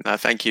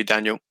 Thank you,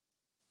 Daniel.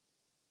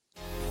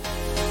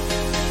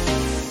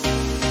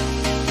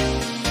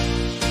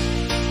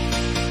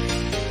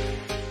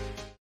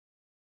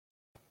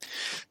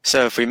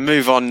 So if we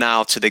move on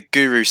now to the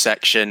guru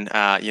section,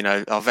 our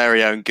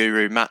very own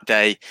guru, Matt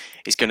Day,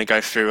 is going to go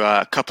through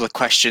a couple of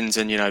questions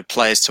and,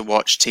 players to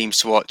watch, teams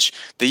to watch,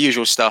 the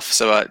usual stuff.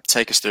 So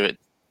take us through it.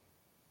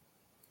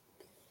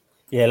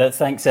 Yeah,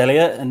 thanks,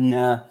 Elliot. And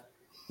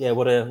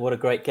what a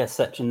great guest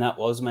section that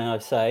was, may I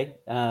say.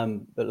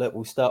 But look,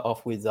 we'll start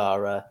off with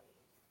our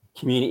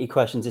community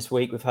questions this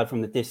week we've had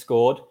from the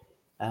Discord.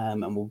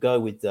 And we'll go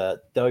with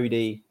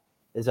Dodie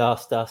has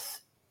asked us,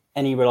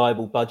 any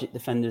reliable budget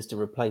defenders to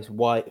replace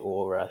White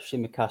or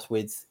Tsimikas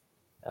with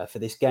for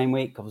this game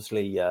week?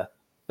 Obviously,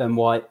 Ben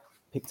White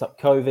picked up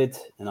COVID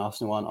and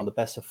Arsenal aren't on the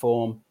best of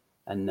form.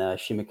 And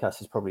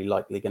Tsimikas is probably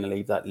likely going to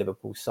leave that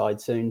Liverpool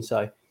side soon.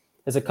 So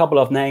there's a couple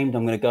I've named.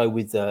 I'm going to go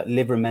with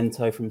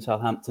Livramento from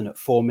Southampton at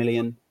 4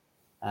 million.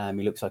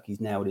 He looks like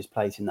he's nailed his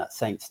place in that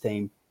Saints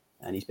team.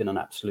 And he's been on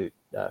absolute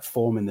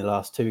form in the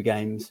last 2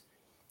 games.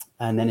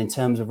 And then in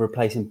terms of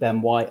replacing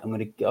Ben White, I'm going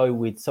to go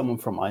with someone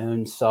from my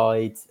own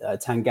side,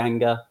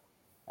 Tanganga,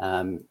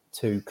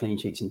 2 clean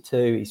sheets in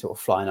 2. He's sort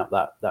of flying up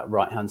that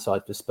right-hand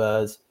side for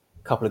Spurs.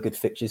 A couple of good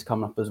fixtures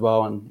coming up as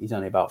well, and he's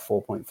only about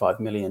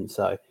 4.5 million.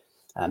 So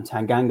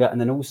Tanganga.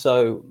 And then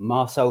also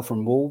Marcel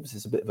from Wolves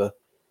is a bit of a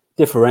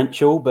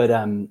differential, but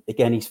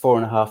again, he's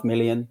 4.5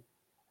 million.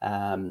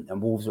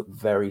 And Wolves look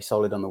very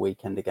solid on the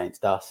weekend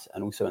against us.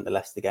 And also in the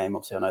Leicester game,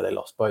 obviously I know they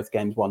lost both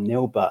games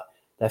 1-0, but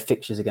their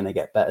fixtures are going to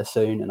get better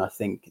soon, and I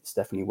think it's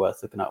definitely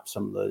worth looking up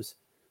some of those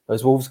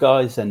Wolves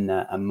guys, and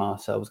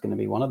Marcel's going to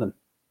be one of them.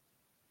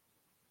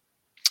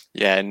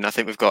 Yeah, and I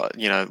think we've got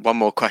one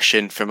more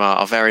question from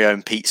our very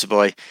own Pizza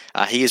Boy.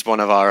 He is one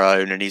of our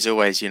own, and he's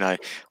always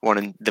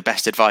wanting the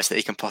best advice that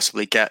he can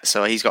possibly get.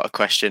 So he's got a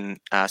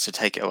question, so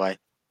take it away.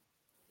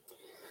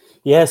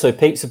 Yeah, so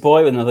Pizza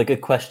Boy with another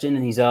good question,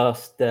 and he's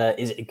asked,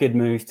 is it a good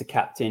move to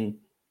captain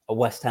a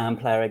West Ham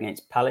player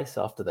against Palace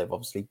after they've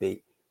obviously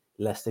beat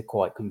Leicester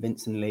quite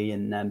convincingly?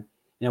 And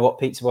you know what,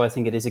 Pizza Boy, I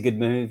think it is a good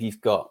move.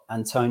 You've got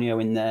Antonio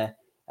in there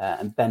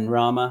and Ben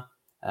Rama,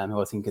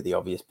 who I think are the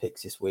obvious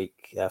picks this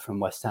week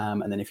from West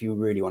Ham. And then if you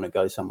really want to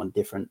go someone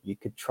different, you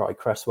could try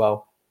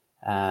Cresswell,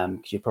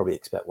 because you'd probably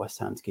expect West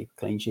Ham to keep a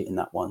clean sheet in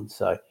that one.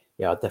 So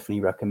yeah, I'd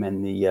definitely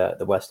recommend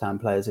the West Ham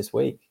players this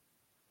week.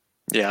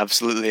 Yeah,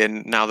 absolutely.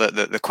 And now that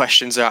the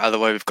questions are out of the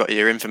way, we've got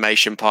your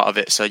information part of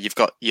it. So you've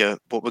got your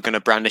what we're going to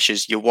brandish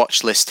as your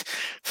watch list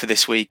for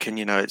this week. And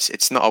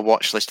it's not a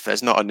watch list.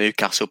 There's not a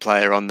Newcastle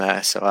player on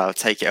there. So I'll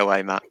take it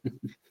away, Matt.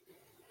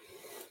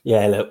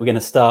 Yeah, look, we're going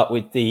to start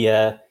with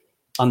the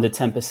under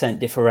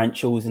 10%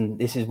 differentials, and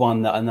this is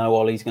one that I know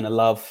Ollie's going to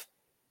love.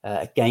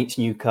 Against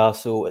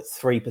Newcastle at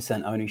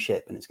 3%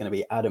 ownership, and it's going to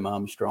be Adam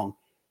Armstrong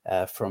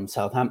from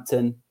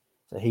Southampton.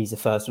 So he's the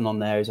first one on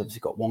there. He's obviously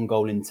got 1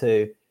 goal in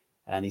 2,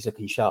 and he's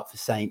looking sharp for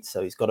Saints,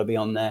 so he's got to be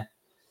on there.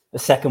 The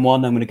second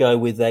one, I'm going to go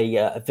with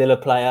a Villa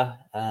player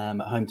at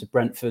home to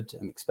Brentford.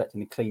 I'm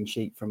expecting a clean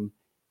sheet from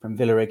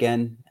Villa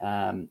again.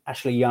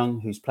 Ashley Young,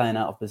 who's playing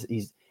out of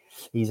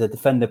he's a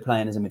defender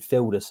playing as a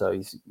midfielder, so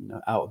he's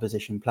out of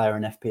position player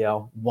in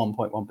FPL,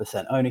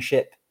 1.1%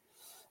 ownership.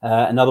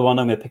 Another one,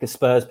 I'm going to pick a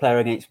Spurs player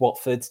against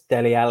Watford.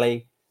 Dele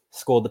Alli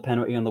scored the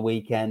penalty on the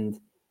weekend.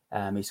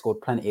 He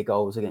scored plenty of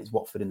goals against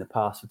Watford in the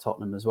past for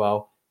Tottenham as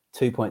well.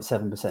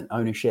 2.7%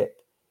 ownership.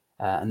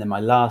 And then my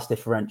last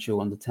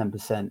differential under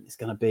 10% is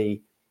going to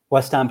be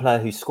West Ham player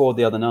who scored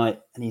the other night,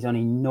 and he's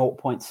only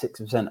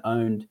 0.6%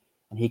 owned,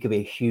 and he could be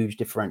a huge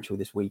differential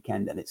this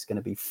weekend, and it's going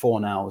to be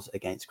Fornals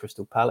against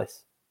Crystal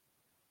Palace.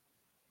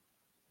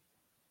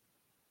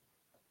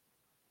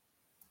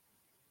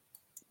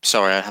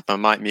 Sorry, I have my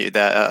mic muted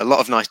there. A lot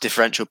of nice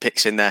differential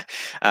picks in there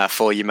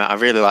for you, Matt. I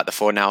really like the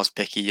Fornals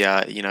pick.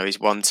 He's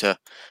one to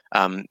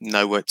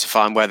know where to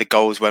find where the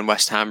goals when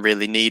West Ham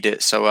really need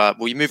it. So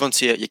will you move on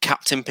to your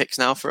captain picks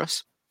now for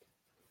us?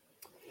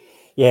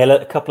 Yeah,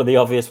 look, a couple of the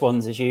obvious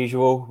ones as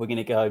usual. We're going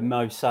to go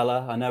Mo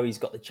Salah. I know he's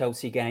got the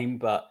Chelsea game,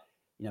 but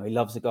he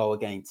loves a goal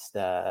against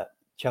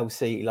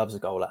Chelsea. He loves a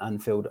goal at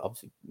Anfield,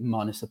 obviously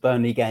minus the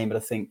Burnley game. But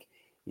I think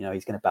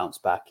he's going to bounce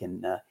back,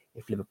 and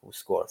if Liverpool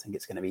score, I think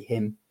it's going to be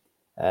him.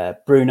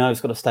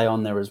 Bruno's got to stay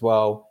on there as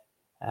well.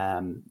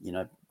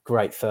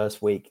 Great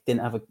first week.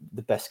 Didn't have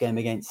the best game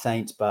against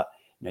Saints, but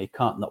you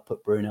can't not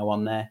put Bruno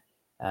on there.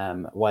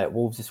 Away at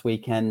Wolves this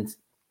weekend.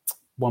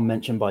 One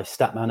mentioned by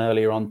Statman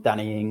earlier on,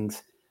 Danny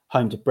Ings,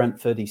 home to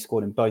Brentford. He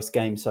scored in both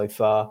games so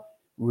far.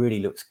 Really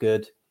looks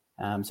good.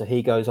 So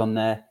he goes on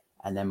there.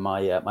 And then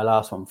my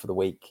last one for the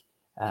week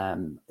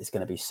is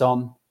going to be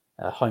Son,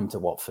 home to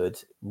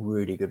Watford.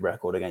 Really good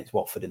record against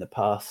Watford in the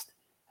past.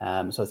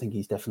 So I think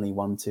he's definitely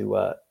one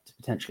to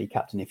potentially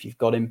captain if you've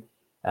got him.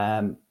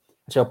 Actually,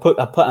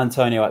 I'll put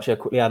Antonio. Actually,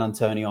 I'll quickly add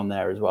Antonio on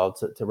there as well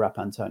to wrap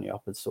Antonio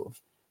up as sort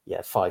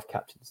of 5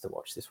 captains to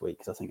watch this week,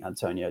 because I think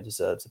Antonio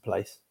deserves a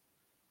place.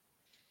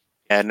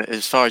 And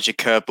as far as your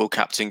curveball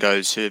captain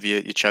goes, who have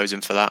you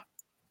chosen for that?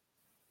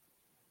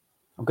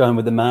 I'm going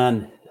with the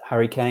man,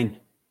 Harry Kane.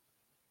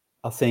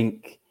 I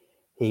think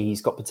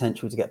he's got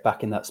potential to get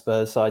back in that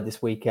Spurs side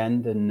this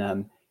weekend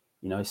and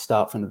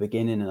start from the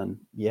beginning. And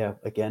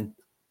again,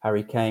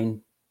 Harry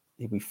Kane,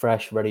 he'll be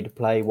fresh, ready to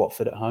play.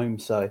 Watford at home,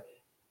 so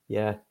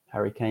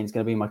Harry Kane's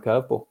going to be my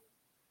curveball.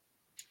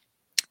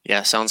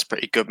 Yeah, sounds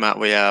pretty good, Matt.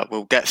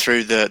 We'll get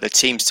through the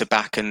teams to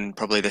back and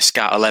probably the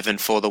Scout 11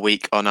 for the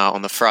week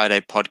on the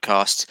Friday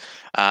podcast.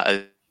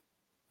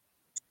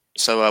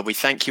 So we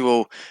thank you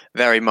all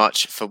very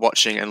much for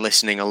watching and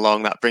listening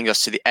along. That brings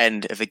us to the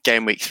end of the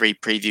Game Week 3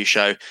 preview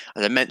show.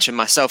 As I mentioned,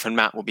 myself and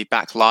Matt will be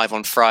back live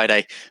on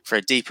Friday for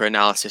a deeper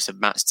analysis of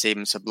Matt's team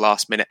and some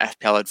last-minute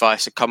FPL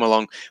advice. So come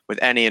along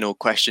with any and all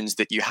questions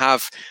that you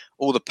have.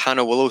 All the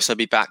panel will also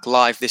be back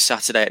live this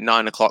Saturday at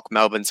 9 o'clock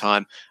Melbourne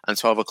time and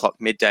 12 o'clock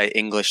midday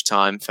English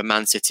time for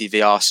Man City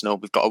v Arsenal.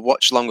 We've got a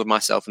watch along with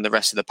myself and the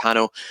rest of the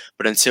panel.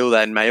 But until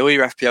then, may all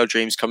your FPL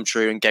dreams come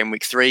true in Game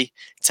Week 3.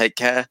 Take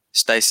care,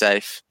 stay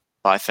safe.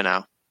 Bye for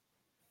now.